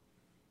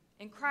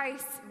 In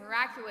Christ's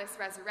miraculous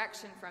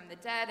resurrection from the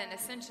dead and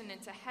ascension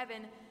into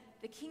heaven,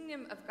 the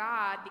kingdom of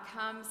God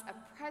becomes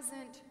a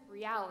present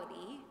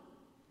reality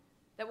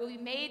that will be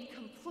made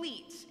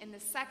complete in the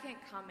second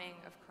coming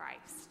of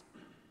Christ.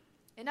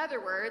 In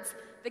other words,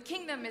 the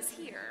kingdom is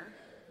here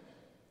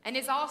and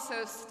is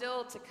also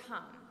still to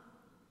come.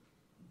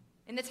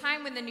 In the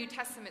time when the New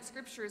Testament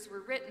scriptures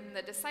were written,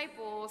 the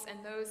disciples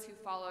and those who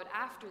followed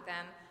after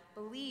them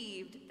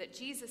believed that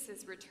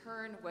Jesus'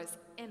 return was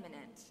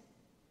imminent.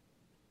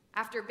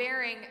 After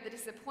bearing the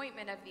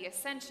disappointment of the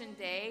Ascension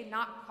Day,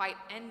 not quite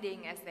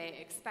ending as they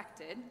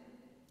expected,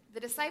 the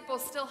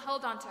disciples still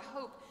held on to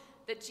hope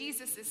that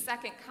Jesus'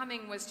 second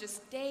coming was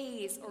just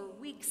days or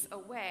weeks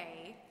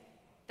away,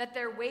 that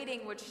their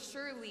waiting would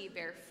surely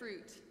bear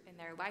fruit in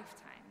their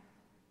lifetime.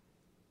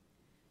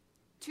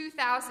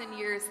 2,000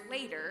 years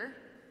later,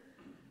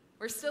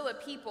 we're still a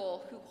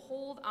people who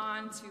hold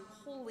on to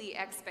holy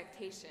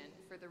expectation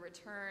for the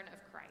return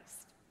of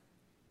Christ.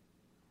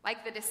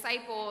 Like the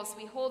disciples,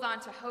 we hold on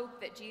to hope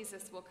that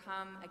Jesus will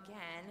come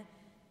again,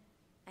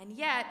 and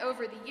yet,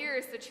 over the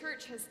years, the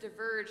church has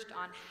diverged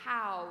on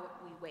how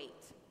we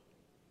wait.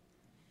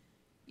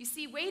 You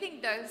see, waiting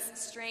does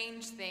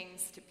strange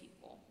things to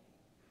people.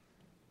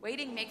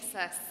 Waiting makes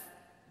us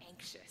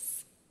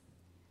anxious.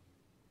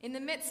 In the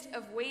midst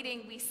of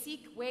waiting, we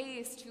seek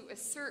ways to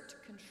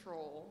assert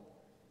control,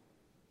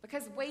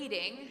 because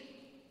waiting,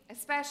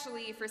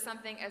 especially for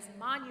something as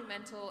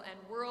monumental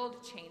and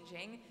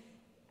world-changing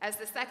as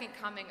the second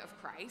coming of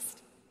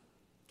Christ,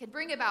 can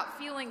bring about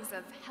feelings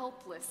of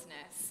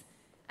helplessness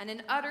and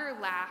an utter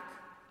lack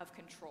of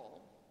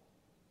control.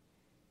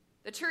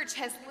 The church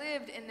has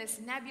lived in this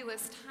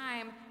nebulous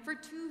time for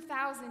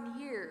 2,000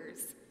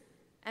 years,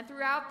 and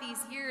throughout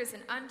these years, an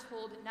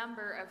untold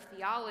number of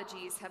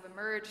theologies have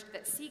emerged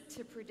that seek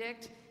to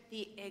predict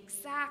the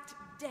exact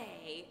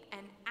day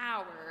and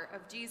hour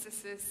of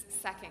Jesus'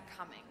 second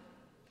coming.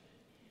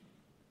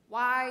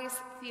 Wise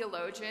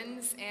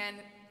theologians and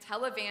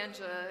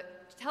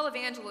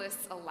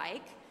televangelists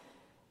alike,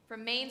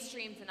 from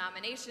mainstream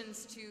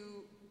denominations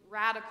to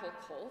radical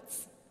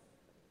cults,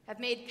 have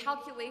made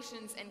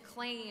calculations and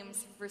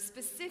claims for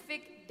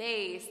specific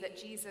days that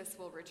Jesus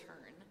will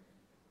return,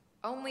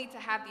 only to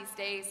have these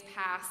days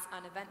pass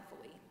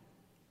uneventfully.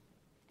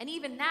 And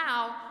even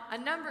now, a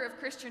number of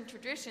Christian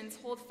traditions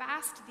hold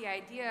fast to the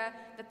idea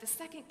that the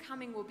second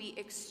coming will be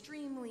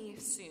extremely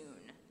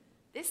soon,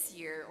 this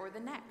year or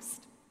the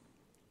next,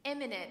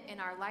 imminent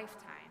in our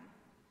lifetime.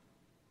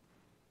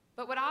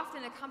 But what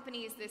often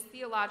accompanies this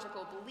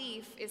theological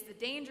belief is the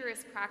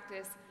dangerous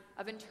practice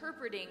of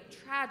interpreting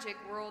tragic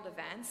world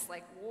events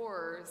like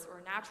wars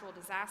or natural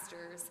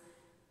disasters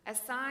as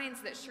signs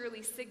that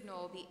surely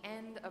signal the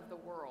end of the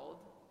world,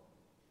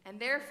 and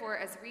therefore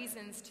as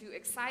reasons to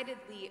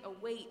excitedly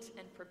await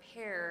and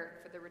prepare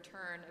for the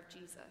return of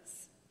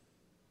Jesus.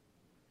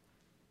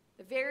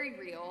 The very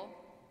real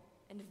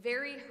and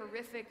very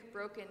horrific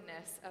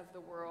brokenness of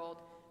the world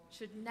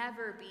should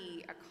never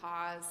be a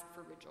cause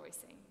for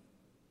rejoicing.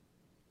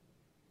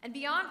 And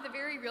beyond the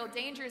very real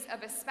dangers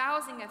of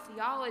espousing a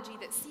theology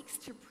that seeks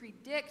to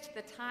predict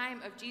the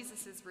time of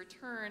Jesus'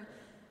 return,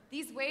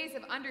 these ways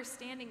of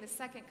understanding the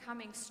second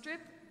coming strip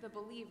the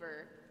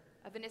believer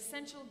of an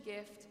essential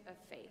gift of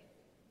faith,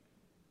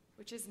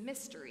 which is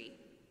mystery.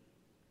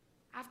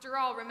 After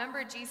all,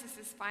 remember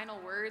Jesus' final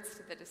words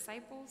to the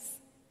disciples?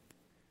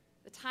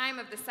 The time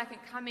of the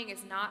second coming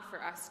is not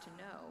for us to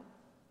know.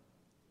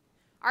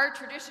 Our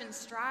tradition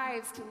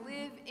strives to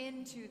live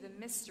into the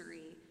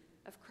mystery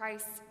of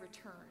Christ's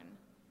return,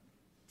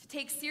 to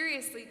take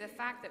seriously the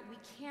fact that we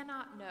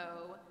cannot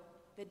know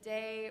the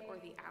day or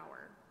the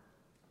hour.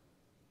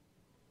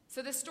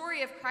 So the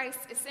story of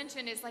Christ's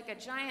ascension is like a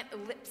giant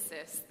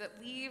ellipsis that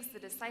leaves the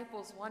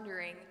disciples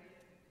wondering,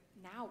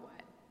 now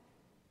what?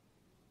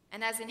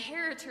 And as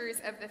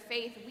inheritors of the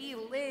faith, we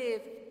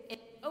live in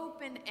an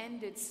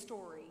open-ended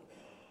story.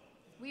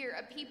 We are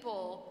a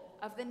people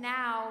of the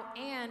now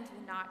and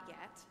the not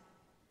yet.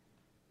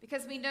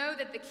 Because we know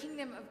that the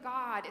kingdom of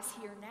God is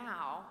here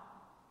now.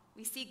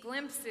 We see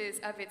glimpses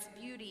of its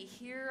beauty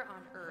here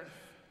on earth.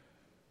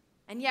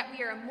 And yet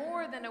we are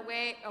more than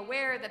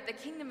aware that the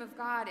kingdom of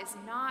God is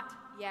not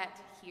yet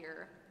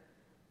here.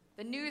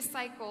 The news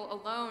cycle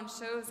alone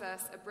shows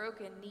us a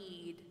broken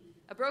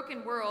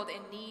world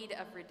in need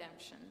of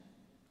redemption.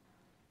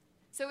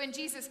 So in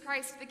Jesus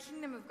Christ, the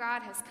kingdom of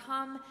God has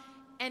come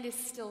and is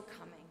still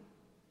coming.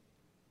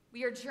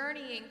 We are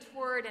journeying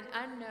toward an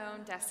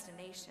unknown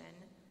destination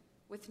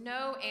with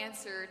no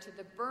answer to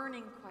the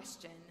burning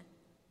question,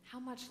 how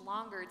much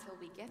longer till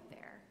we get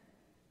there?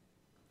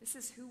 This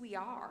is who we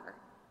are.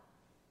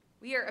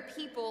 We are a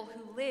people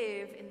who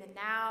live in the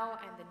now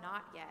and the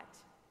not yet.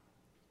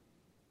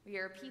 We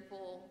are a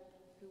people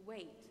who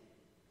wait.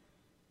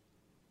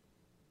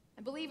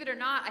 And believe it or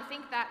not, I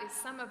think that is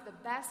some of the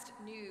best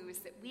news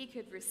that we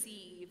could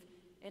receive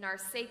in our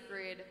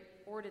sacred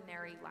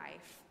ordinary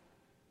life.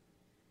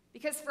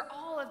 Because for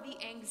all of the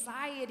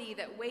anxiety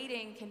that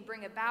waiting can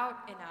bring about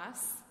in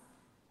us,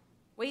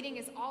 waiting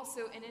is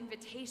also an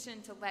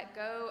invitation to let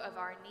go of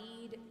our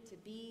need to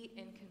be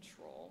in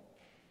control.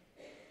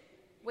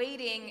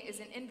 Waiting is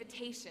an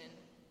invitation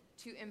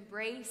to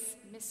embrace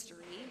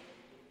mystery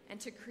and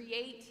to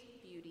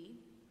create beauty.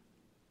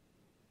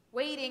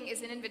 Waiting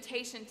is an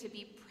invitation to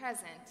be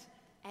present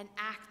and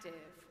active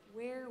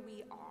where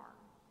we are.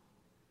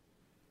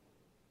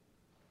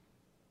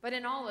 But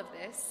in all of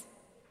this,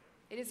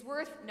 it is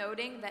worth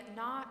noting that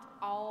not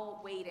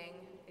all waiting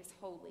is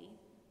holy,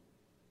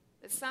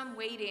 that some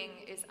waiting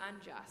is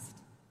unjust.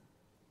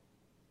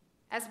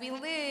 As we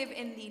live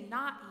in the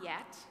not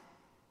yet,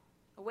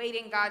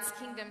 awaiting God's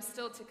kingdom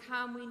still to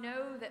come, we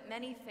know that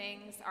many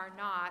things are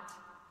not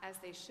as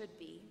they should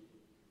be.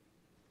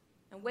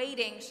 And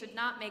waiting should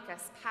not make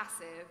us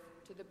passive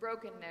to the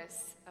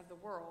brokenness of the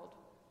world.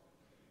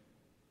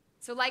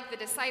 So like the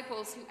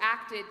disciples who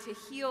acted to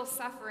heal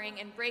suffering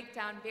and break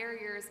down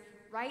barriers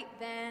right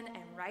then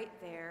and right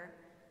there,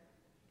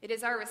 it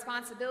is our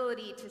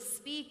responsibility to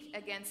speak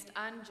against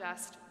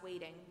unjust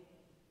waiting,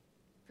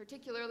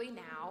 particularly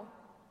now,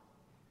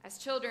 as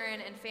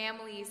children and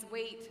families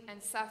wait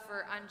and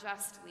suffer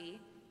unjustly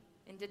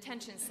in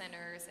detention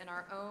centers in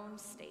our own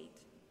state.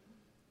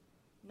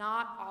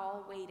 Not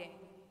all waiting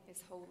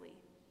is holy.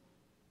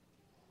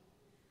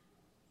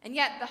 And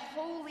yet the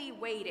holy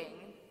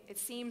waiting, it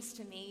seems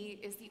to me,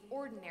 is the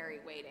ordinary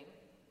waiting.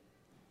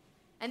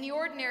 And the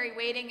ordinary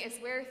waiting is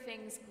where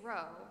things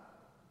grow,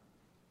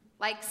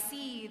 like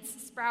seeds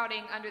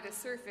sprouting under the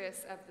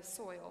surface of the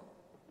soil,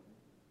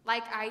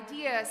 like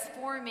ideas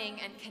forming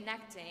and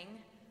connecting,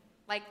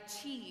 like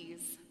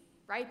cheese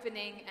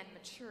ripening and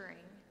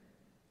maturing,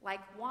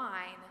 like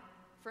wine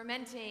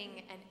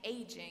fermenting and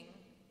aging,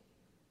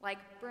 like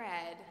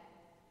bread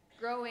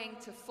growing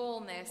to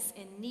fullness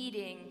in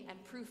kneading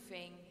and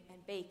proofing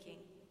and baking.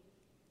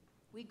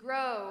 We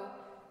grow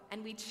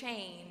and we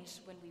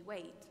change when we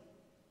wait.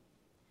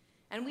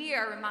 And we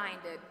are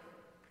reminded,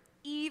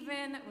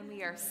 even when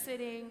we are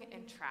sitting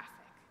in traffic,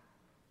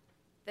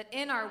 that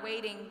in our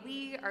waiting,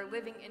 we are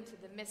living into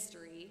the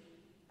mystery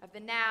of the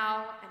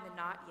now and the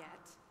not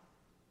yet.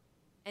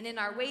 And in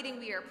our waiting,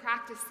 we are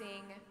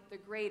practicing the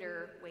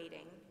greater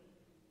waiting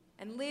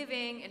and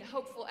living in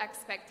hopeful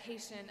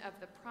expectation of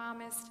the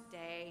promised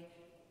day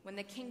when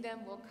the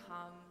kingdom will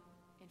come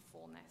in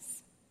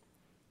fullness.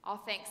 All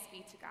thanks be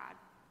to God.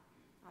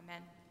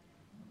 Amen.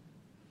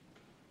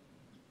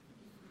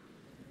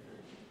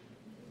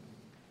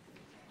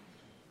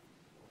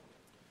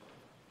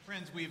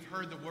 Friends, we've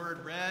heard the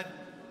word read.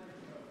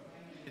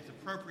 It's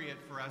appropriate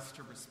for us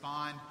to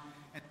respond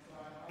and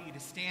to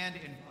stand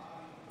in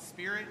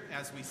spirit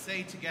as we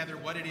say together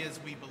what it is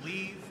we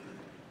believe,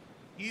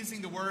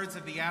 using the words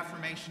of the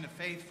affirmation of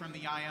faith from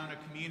the Iona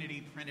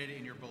community printed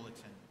in your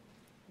bulletin.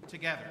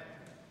 Together,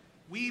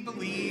 we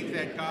believe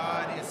that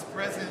God is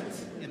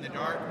present in the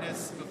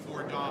darkness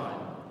before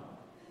dawn,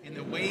 in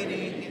the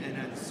waiting and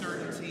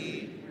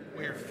uncertainty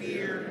where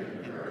fear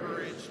and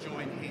courage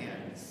join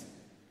hands,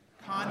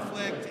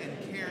 conflict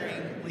and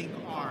caring link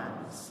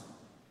arms,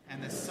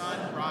 and the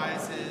sun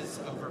rises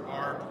over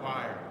barbed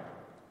wire.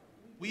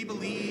 We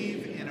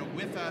believe in a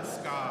with us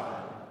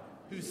God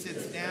who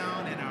sits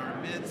down in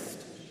our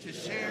midst to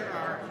share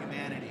our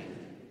humanity.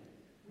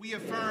 We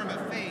affirm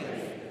a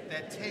faith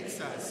that takes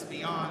us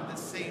beyond the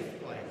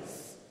safe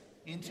place,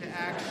 into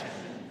action,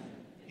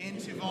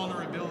 into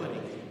vulnerability,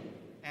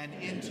 and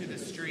into the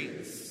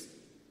streets.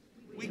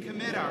 We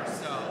commit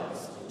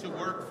ourselves to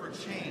work for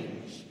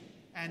change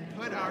and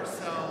put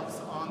ourselves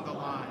on the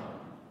line,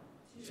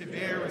 to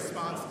bear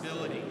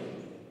responsibility,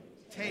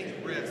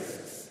 take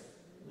risks,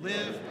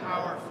 live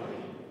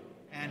powerfully,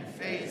 and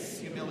face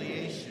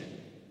humiliation,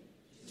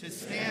 to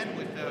stand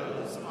with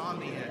those on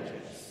the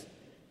edges,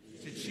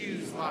 to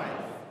choose life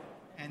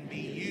and be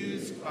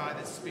used by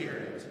the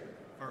Spirit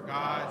for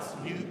God's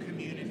new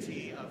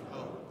community of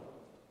hope.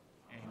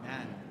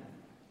 Amen.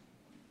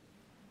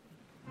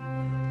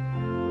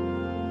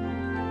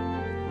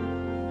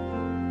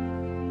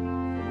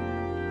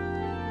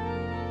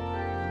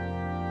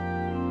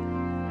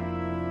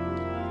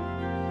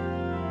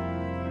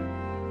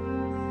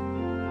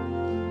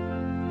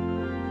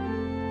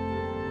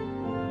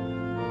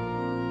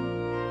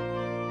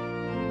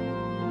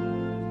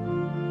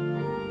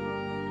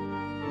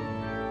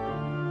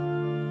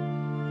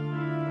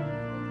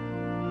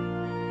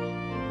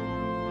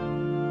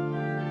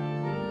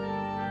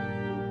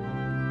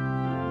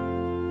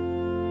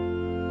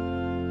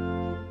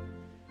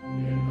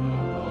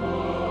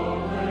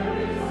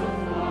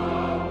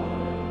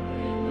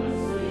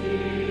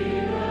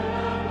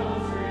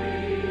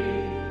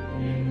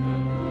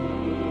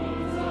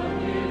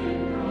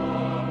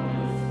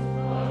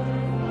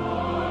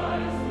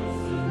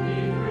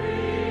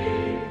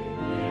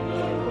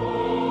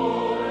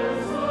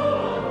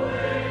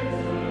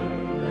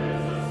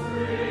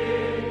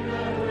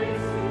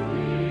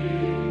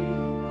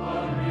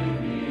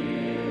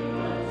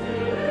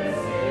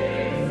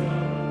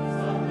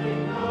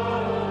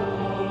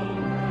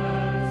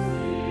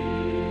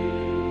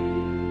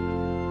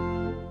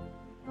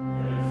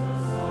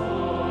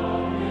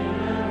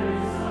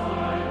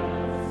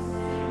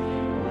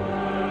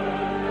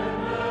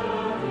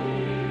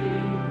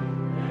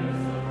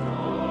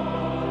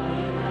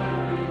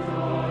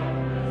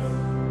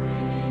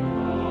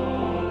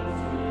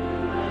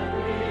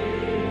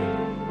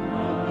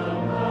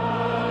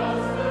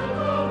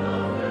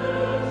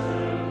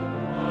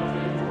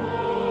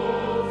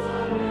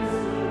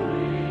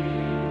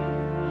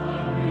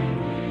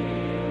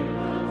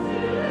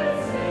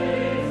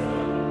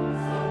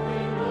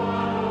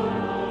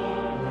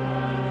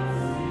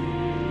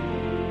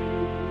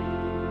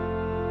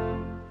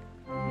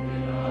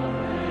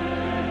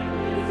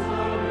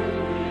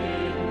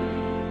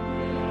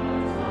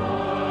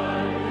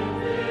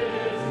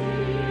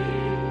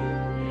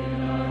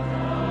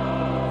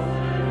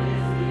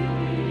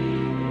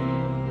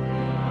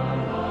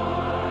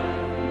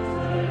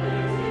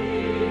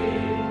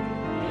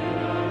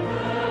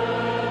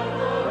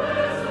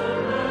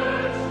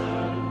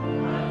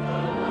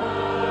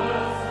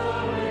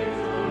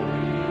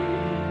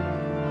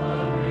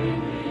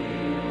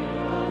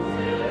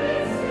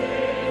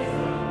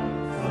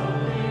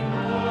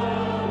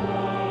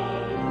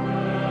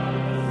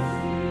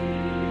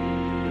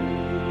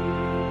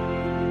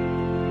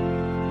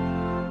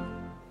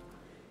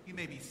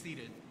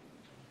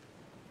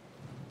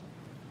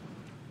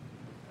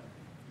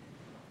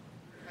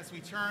 As we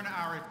turn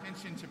our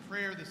attention to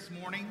prayer this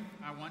morning,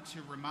 I want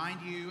to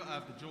remind you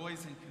of the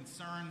Joys and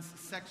Concerns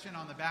section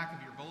on the back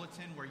of your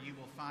bulletin, where you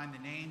will find the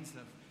names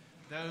of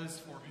those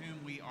for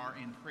whom we are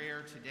in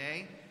prayer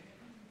today.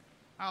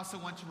 I also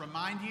want to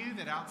remind you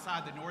that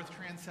outside the north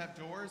transept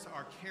doors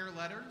are care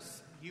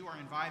letters. You are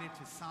invited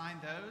to sign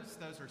those.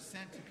 Those are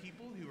sent to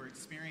people who are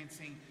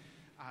experiencing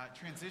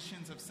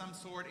transitions of some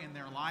sort in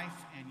their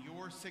life, and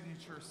your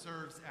signature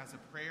serves as a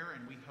prayer,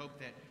 and we hope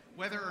that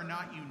whether or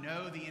not you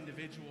know the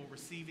individual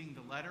receiving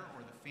the letter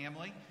or the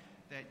family,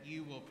 that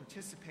you will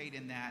participate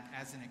in that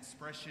as an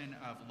expression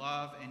of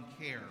love and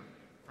care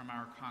from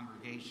our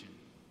congregation.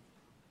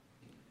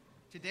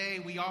 Today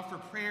we offer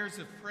prayers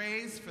of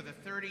praise for the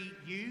 30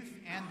 youth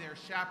and their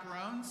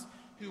chaperones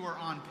who are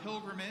on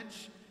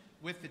pilgrimage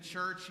with the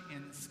church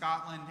in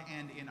Scotland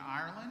and in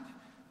Ireland.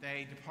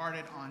 They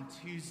departed on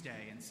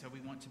Tuesday, and so we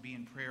want to be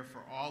in prayer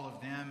for all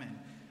of them, and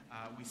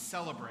we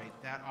celebrate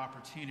that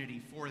opportunity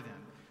for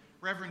them.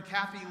 Reverend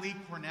Kathy Lee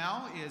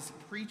Cornell is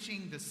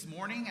preaching this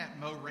morning at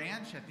Moe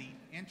Ranch at the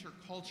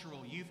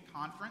Intercultural Youth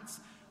Conference,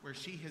 where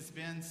she has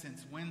been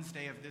since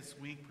Wednesday of this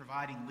week,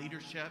 providing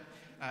leadership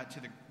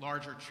to the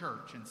larger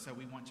church. And so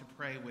we want to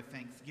pray with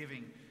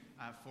thanksgiving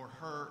for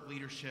her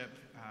leadership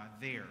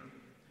there.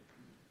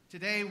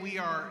 Today we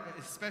are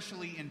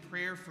especially in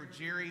prayer for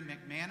Jerry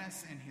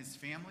McManus and his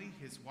family.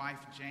 His wife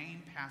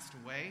Jane passed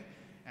away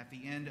at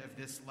the end of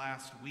this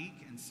last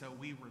week, and so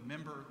we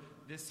remember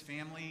this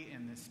family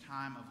in this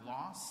time of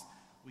loss.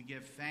 We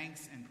give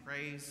thanks and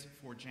praise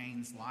for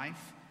Jane's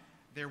life.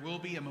 There will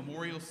be a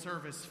memorial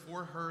service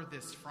for her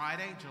this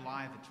Friday,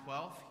 July the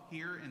 12th,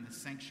 here in the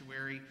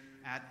sanctuary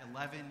at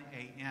 11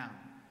 a.m.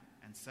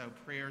 And so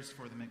prayers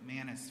for the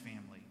McManus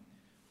family.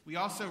 We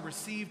also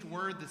received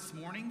word this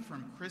morning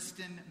from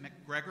Kristen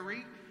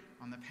McGregory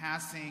on the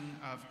passing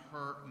of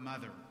her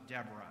mother,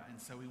 Deborah.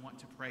 And so we want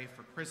to pray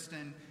for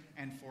Kristen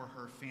and for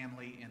her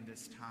family in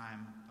this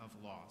time of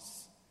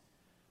loss.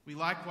 We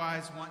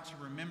likewise want to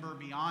remember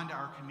beyond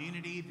our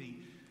community the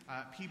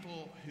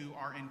people who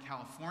are in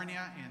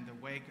California in the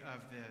wake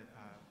of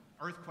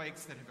the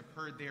earthquakes that have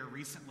occurred there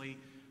recently.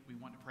 We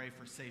want to pray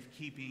for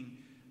safekeeping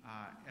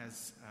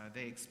as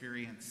they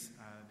experience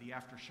the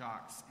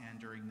aftershocks and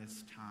during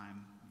this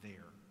time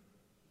there.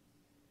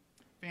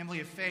 Family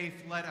of faith,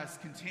 let us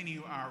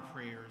continue our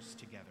prayers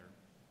together.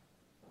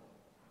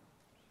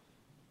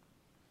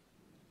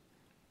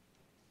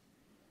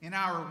 In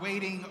our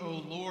waiting,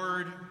 O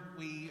Lord,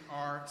 we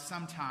are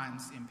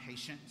sometimes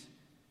impatient,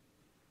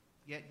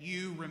 yet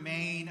you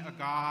remain a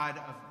God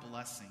of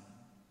blessing.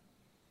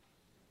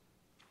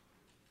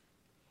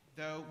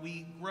 Though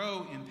we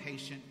grow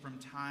impatient from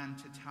time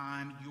to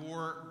time,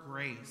 your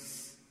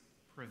grace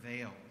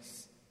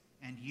prevails,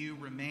 and you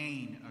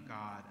remain a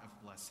God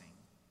of blessing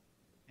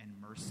and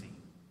mercy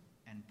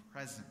and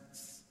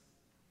presence.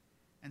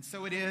 And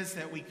so it is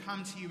that we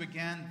come to you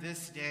again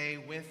this day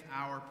with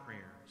our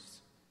prayers.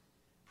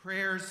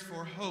 Prayers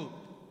for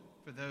hope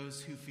for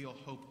those who feel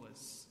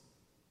hopeless,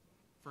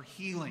 for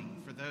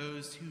healing for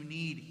those who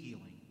need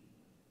healing,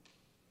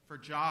 for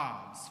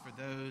jobs for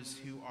those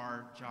who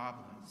are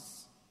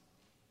jobless,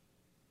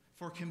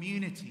 for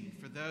community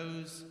for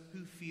those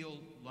who feel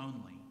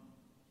lonely,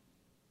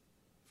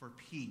 for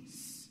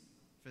peace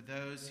for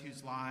those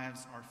whose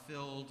lives are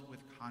filled with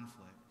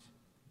conflict,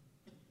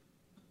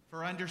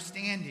 for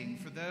understanding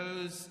for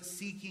those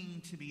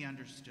seeking to be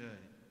understood,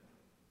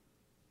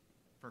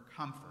 for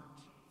comfort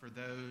for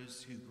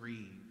those who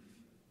grieve,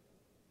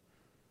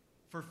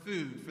 for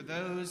food for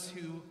those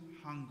who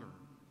hunger,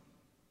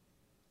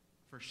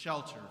 for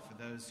shelter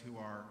for those who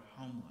are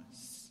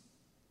homeless,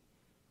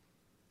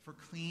 for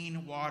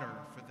clean water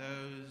for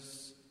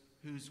those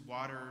whose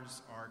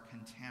waters are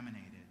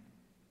contaminated,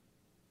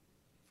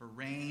 for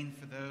rain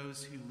for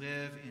those who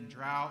live in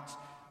drought,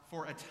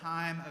 for a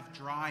time of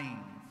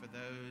drying for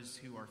those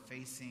who are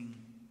facing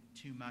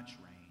too much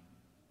rain,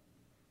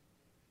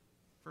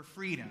 for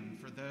freedom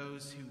for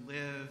those who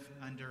live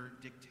under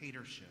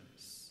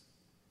dictatorships,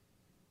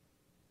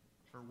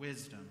 for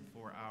wisdom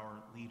for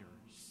our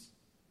leaders,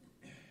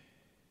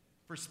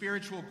 for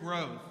spiritual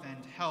growth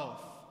and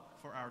health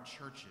for our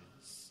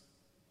churches,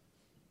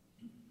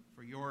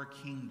 for your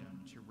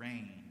kingdom to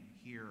reign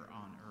here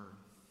on earth.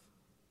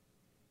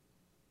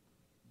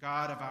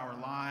 God of our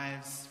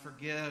lives,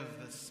 forgive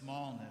the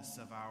smallness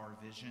of our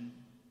vision,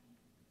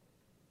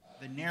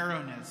 the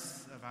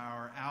narrowness of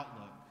our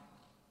outlook,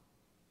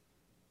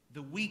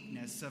 the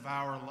weakness of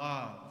our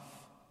love,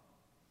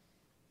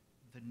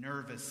 the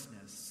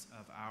nervousness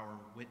of our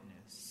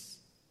witness.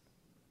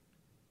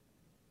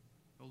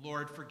 O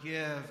Lord,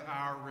 forgive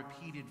our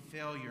repeated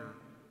failure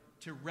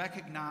to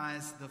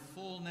recognize the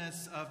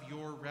fullness of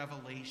your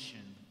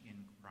revelation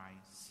in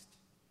Christ.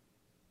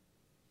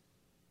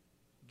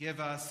 Give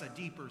us a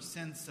deeper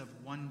sense of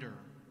wonder,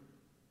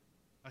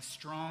 a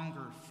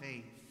stronger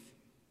faith.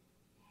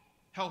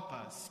 Help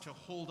us to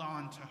hold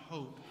on to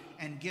hope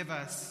and give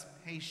us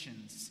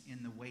patience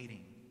in the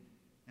waiting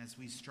as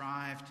we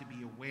strive to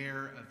be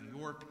aware of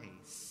your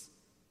pace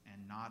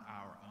and not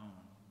our own.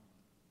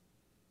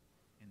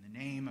 In the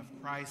name of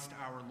Christ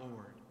our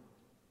Lord,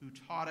 who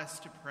taught us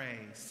to pray,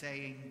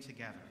 saying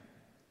together,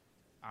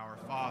 Our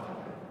Father,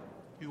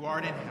 who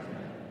art in heaven,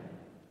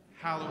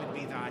 hallowed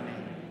be thy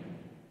name.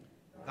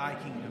 Thy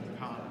kingdom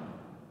come,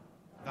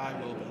 thy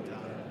will be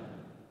done,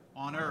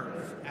 on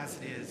earth as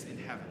it is in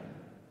heaven.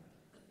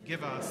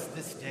 Give us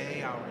this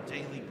day our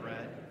daily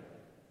bread,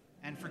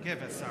 and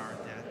forgive us our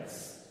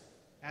debts,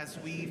 as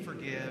we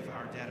forgive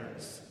our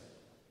debtors.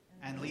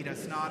 And lead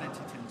us not into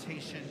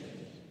temptation,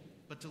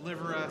 but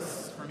deliver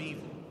us from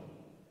evil.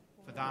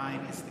 For thine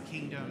is the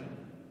kingdom,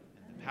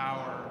 and the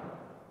power,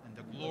 and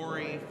the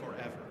glory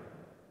forever.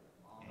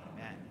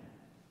 Amen.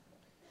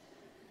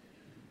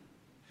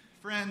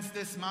 Friends,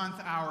 this month,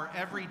 our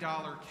Every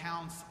Dollar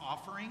Counts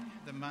offering,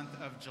 the month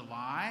of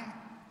July,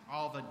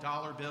 all the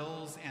dollar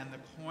bills and the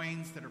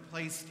coins that are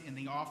placed in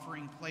the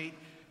offering plate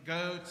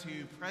go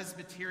to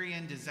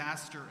Presbyterian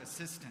Disaster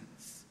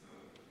Assistance.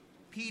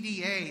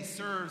 PDA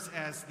serves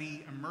as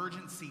the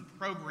emergency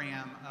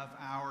program of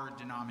our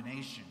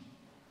denomination.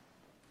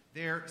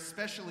 Their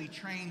specially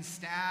trained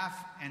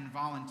staff and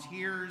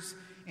volunteers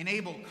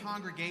enable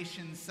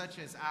congregations such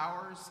as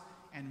ours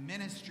and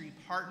ministry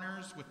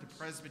partners with the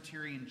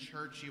Presbyterian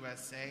Church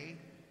USA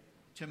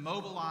to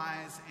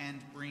mobilize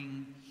and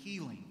bring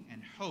healing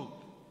and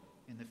hope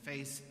in the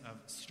face of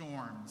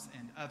storms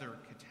and other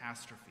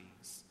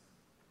catastrophes.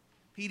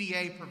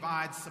 PDA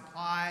provides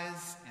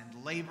supplies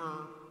and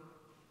labor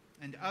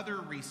and other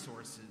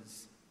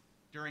resources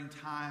during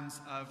times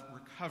of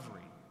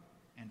recovery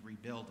and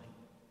rebuilding.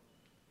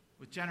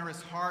 With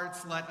generous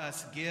hearts, let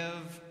us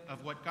give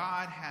of what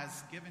God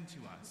has given to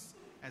us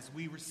as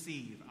we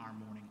receive our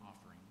morning offering.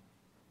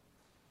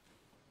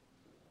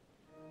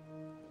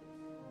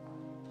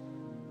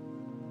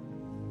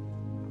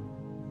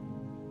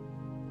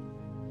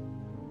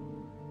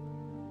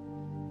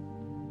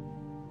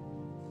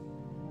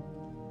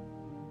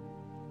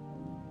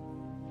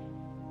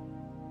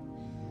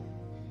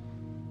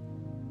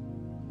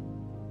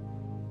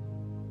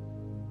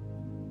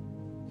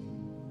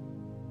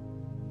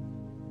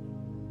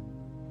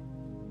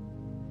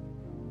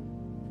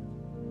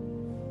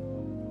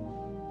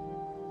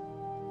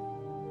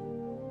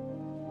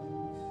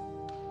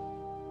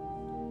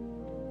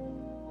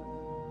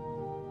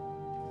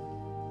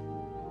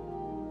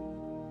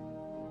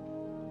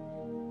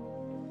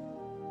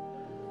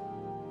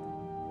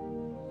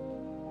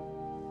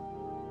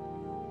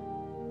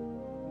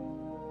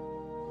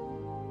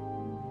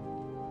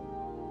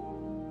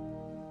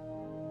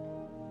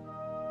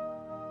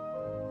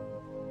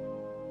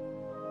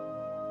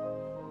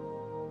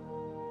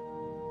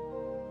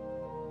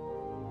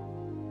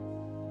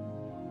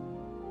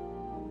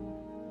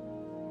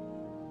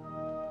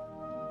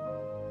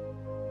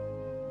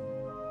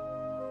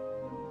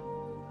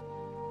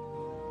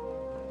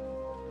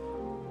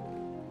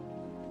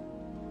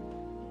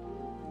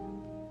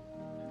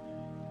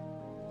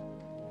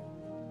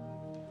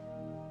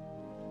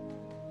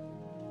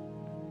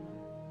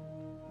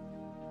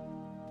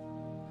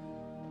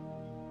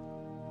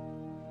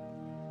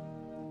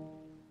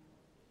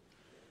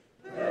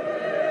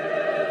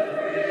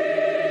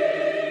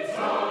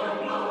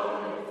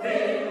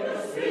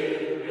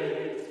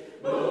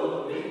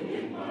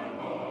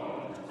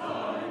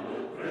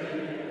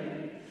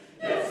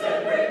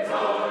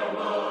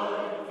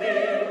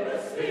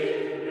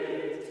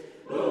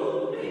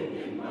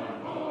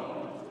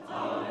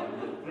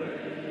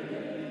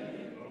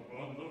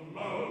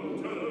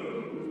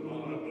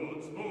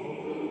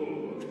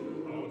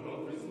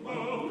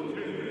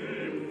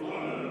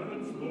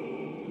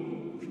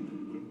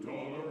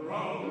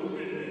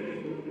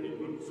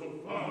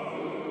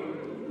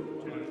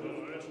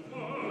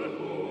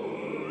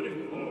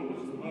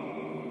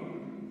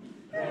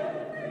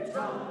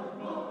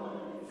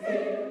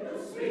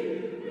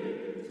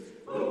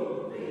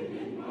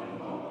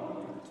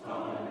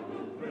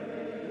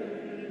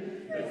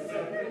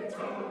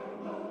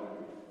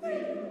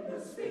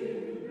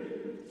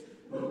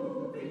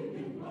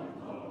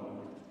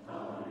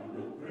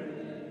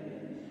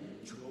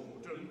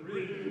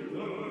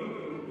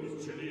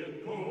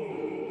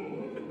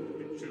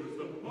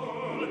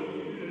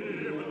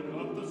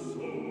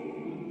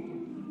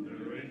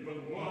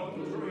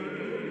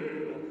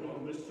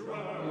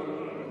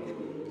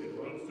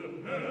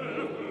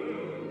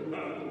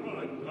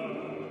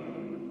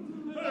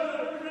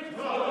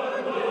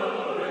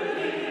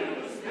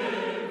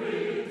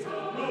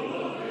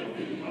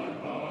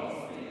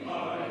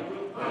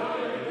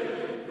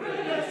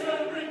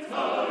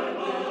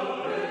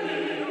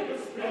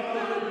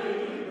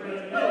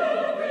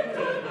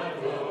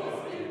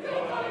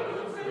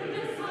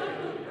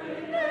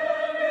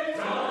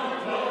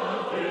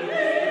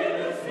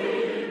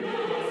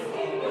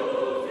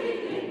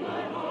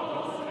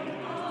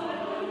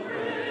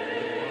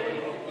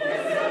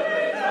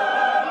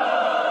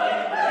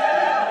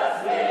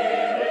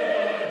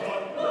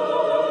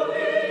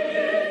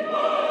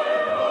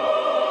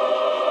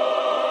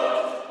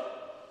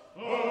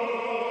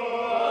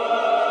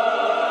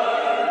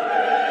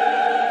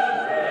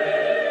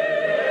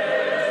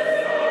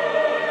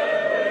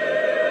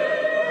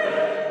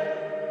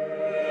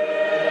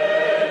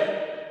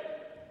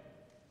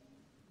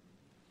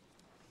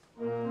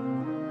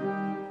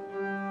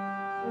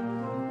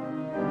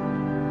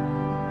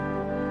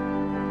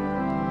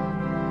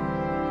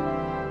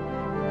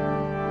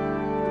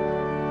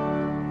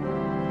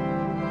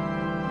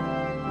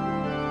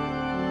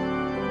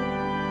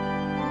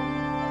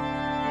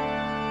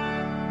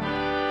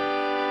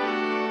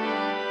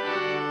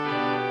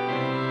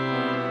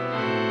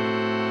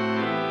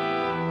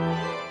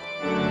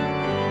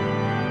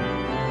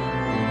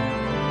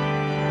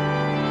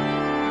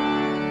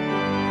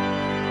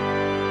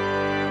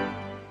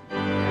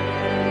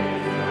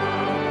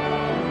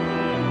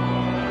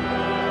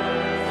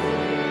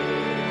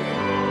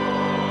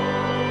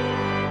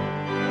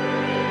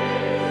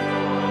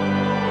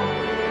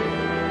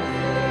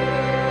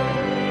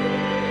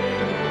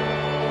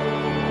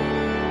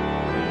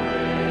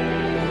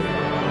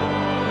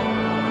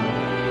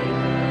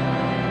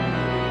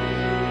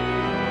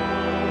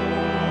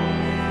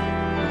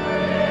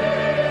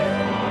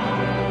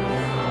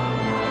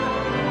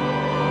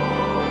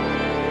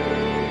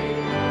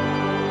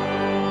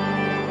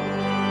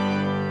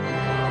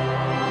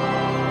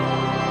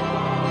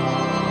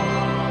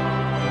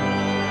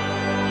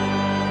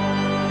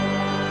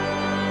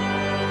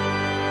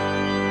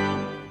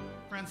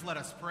 let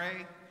us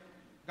pray.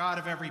 God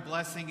of every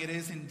blessing, it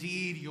is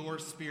indeed your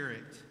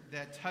Spirit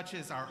that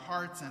touches our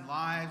hearts and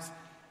lives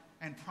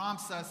and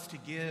prompts us to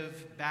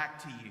give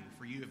back to you,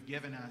 for you have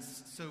given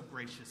us so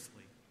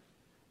graciously.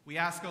 We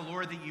ask, O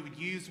Lord, that you would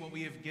use what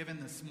we have given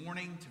this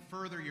morning to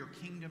further your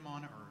kingdom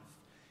on earth,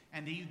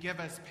 and that you give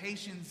us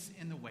patience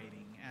in the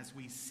waiting as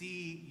we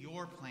see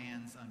your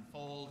plans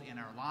unfold in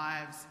our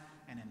lives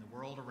and in the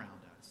world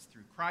around us.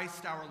 Through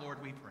Christ our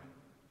Lord we pray.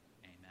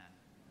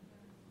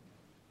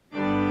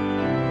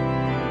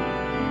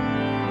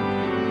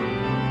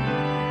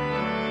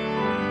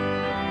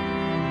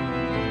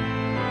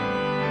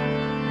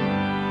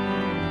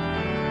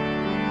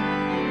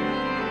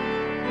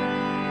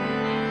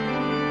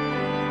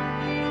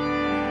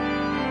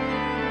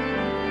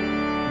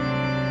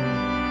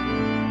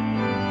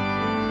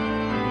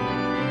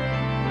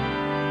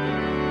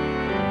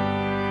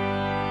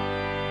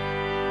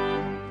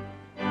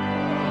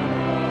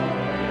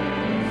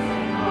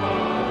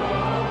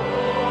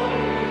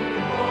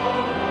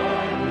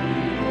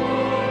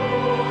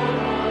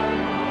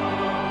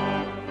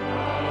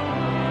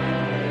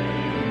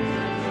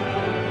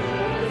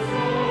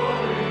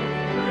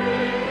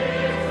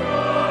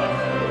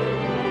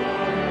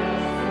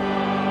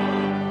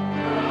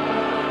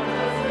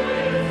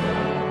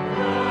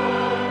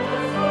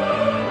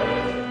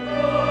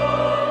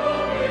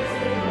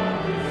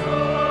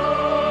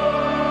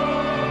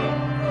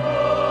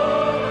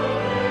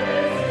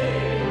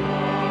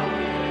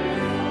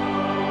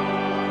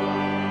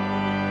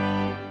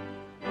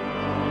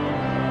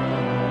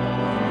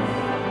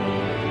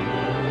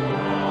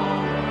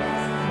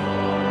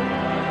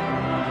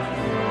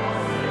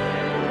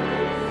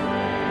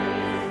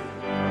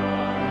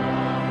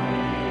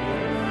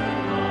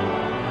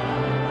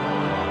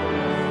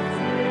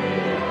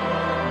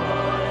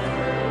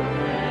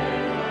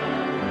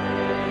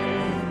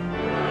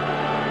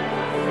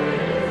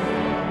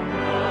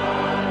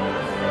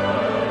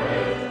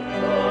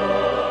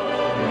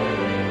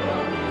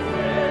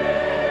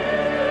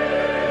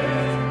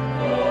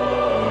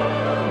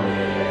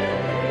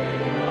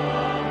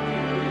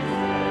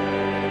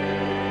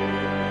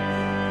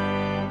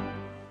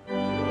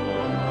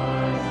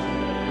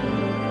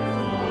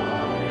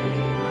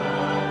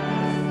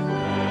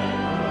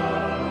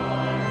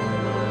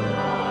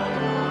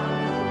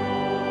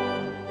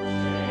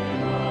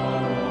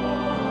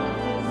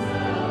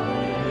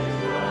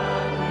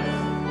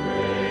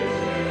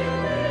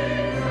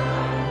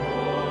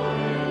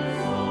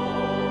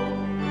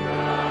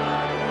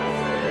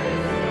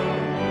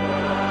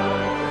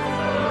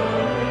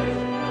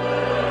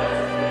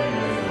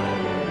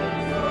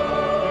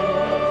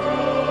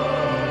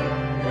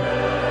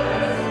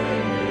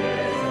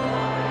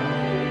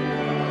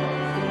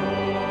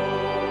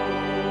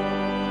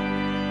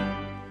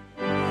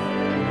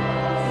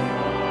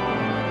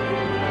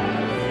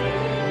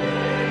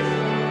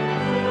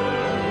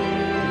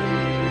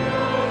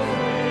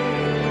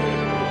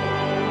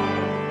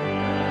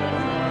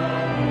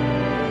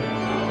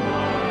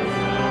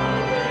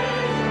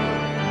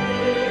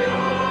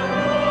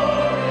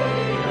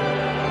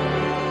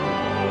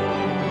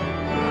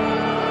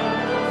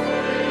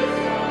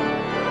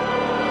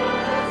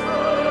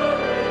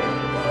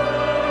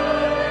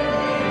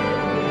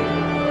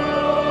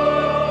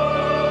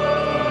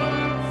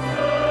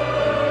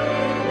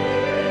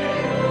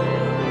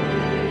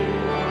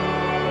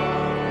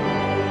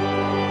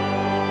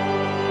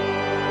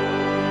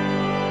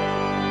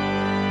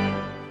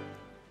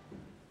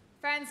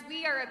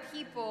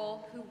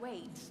 People who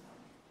wait.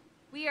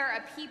 We are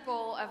a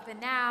people of the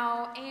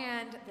now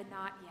and the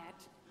not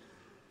yet.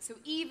 So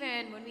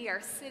even when we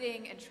are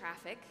sitting in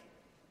traffic,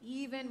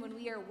 even when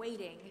we are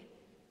waiting,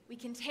 we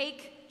can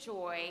take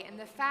joy in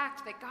the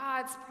fact that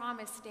God's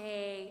promised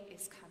day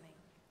is coming.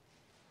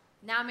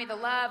 Now may the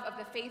love of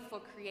the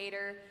faithful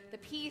Creator, the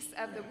peace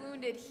of the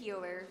wounded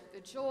healer,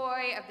 the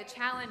joy of the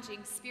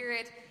challenging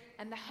Spirit,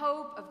 and the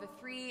hope of the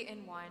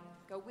three-in-one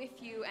go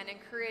with you and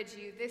encourage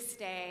you this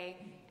day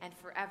and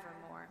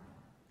forevermore.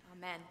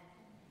 Amen.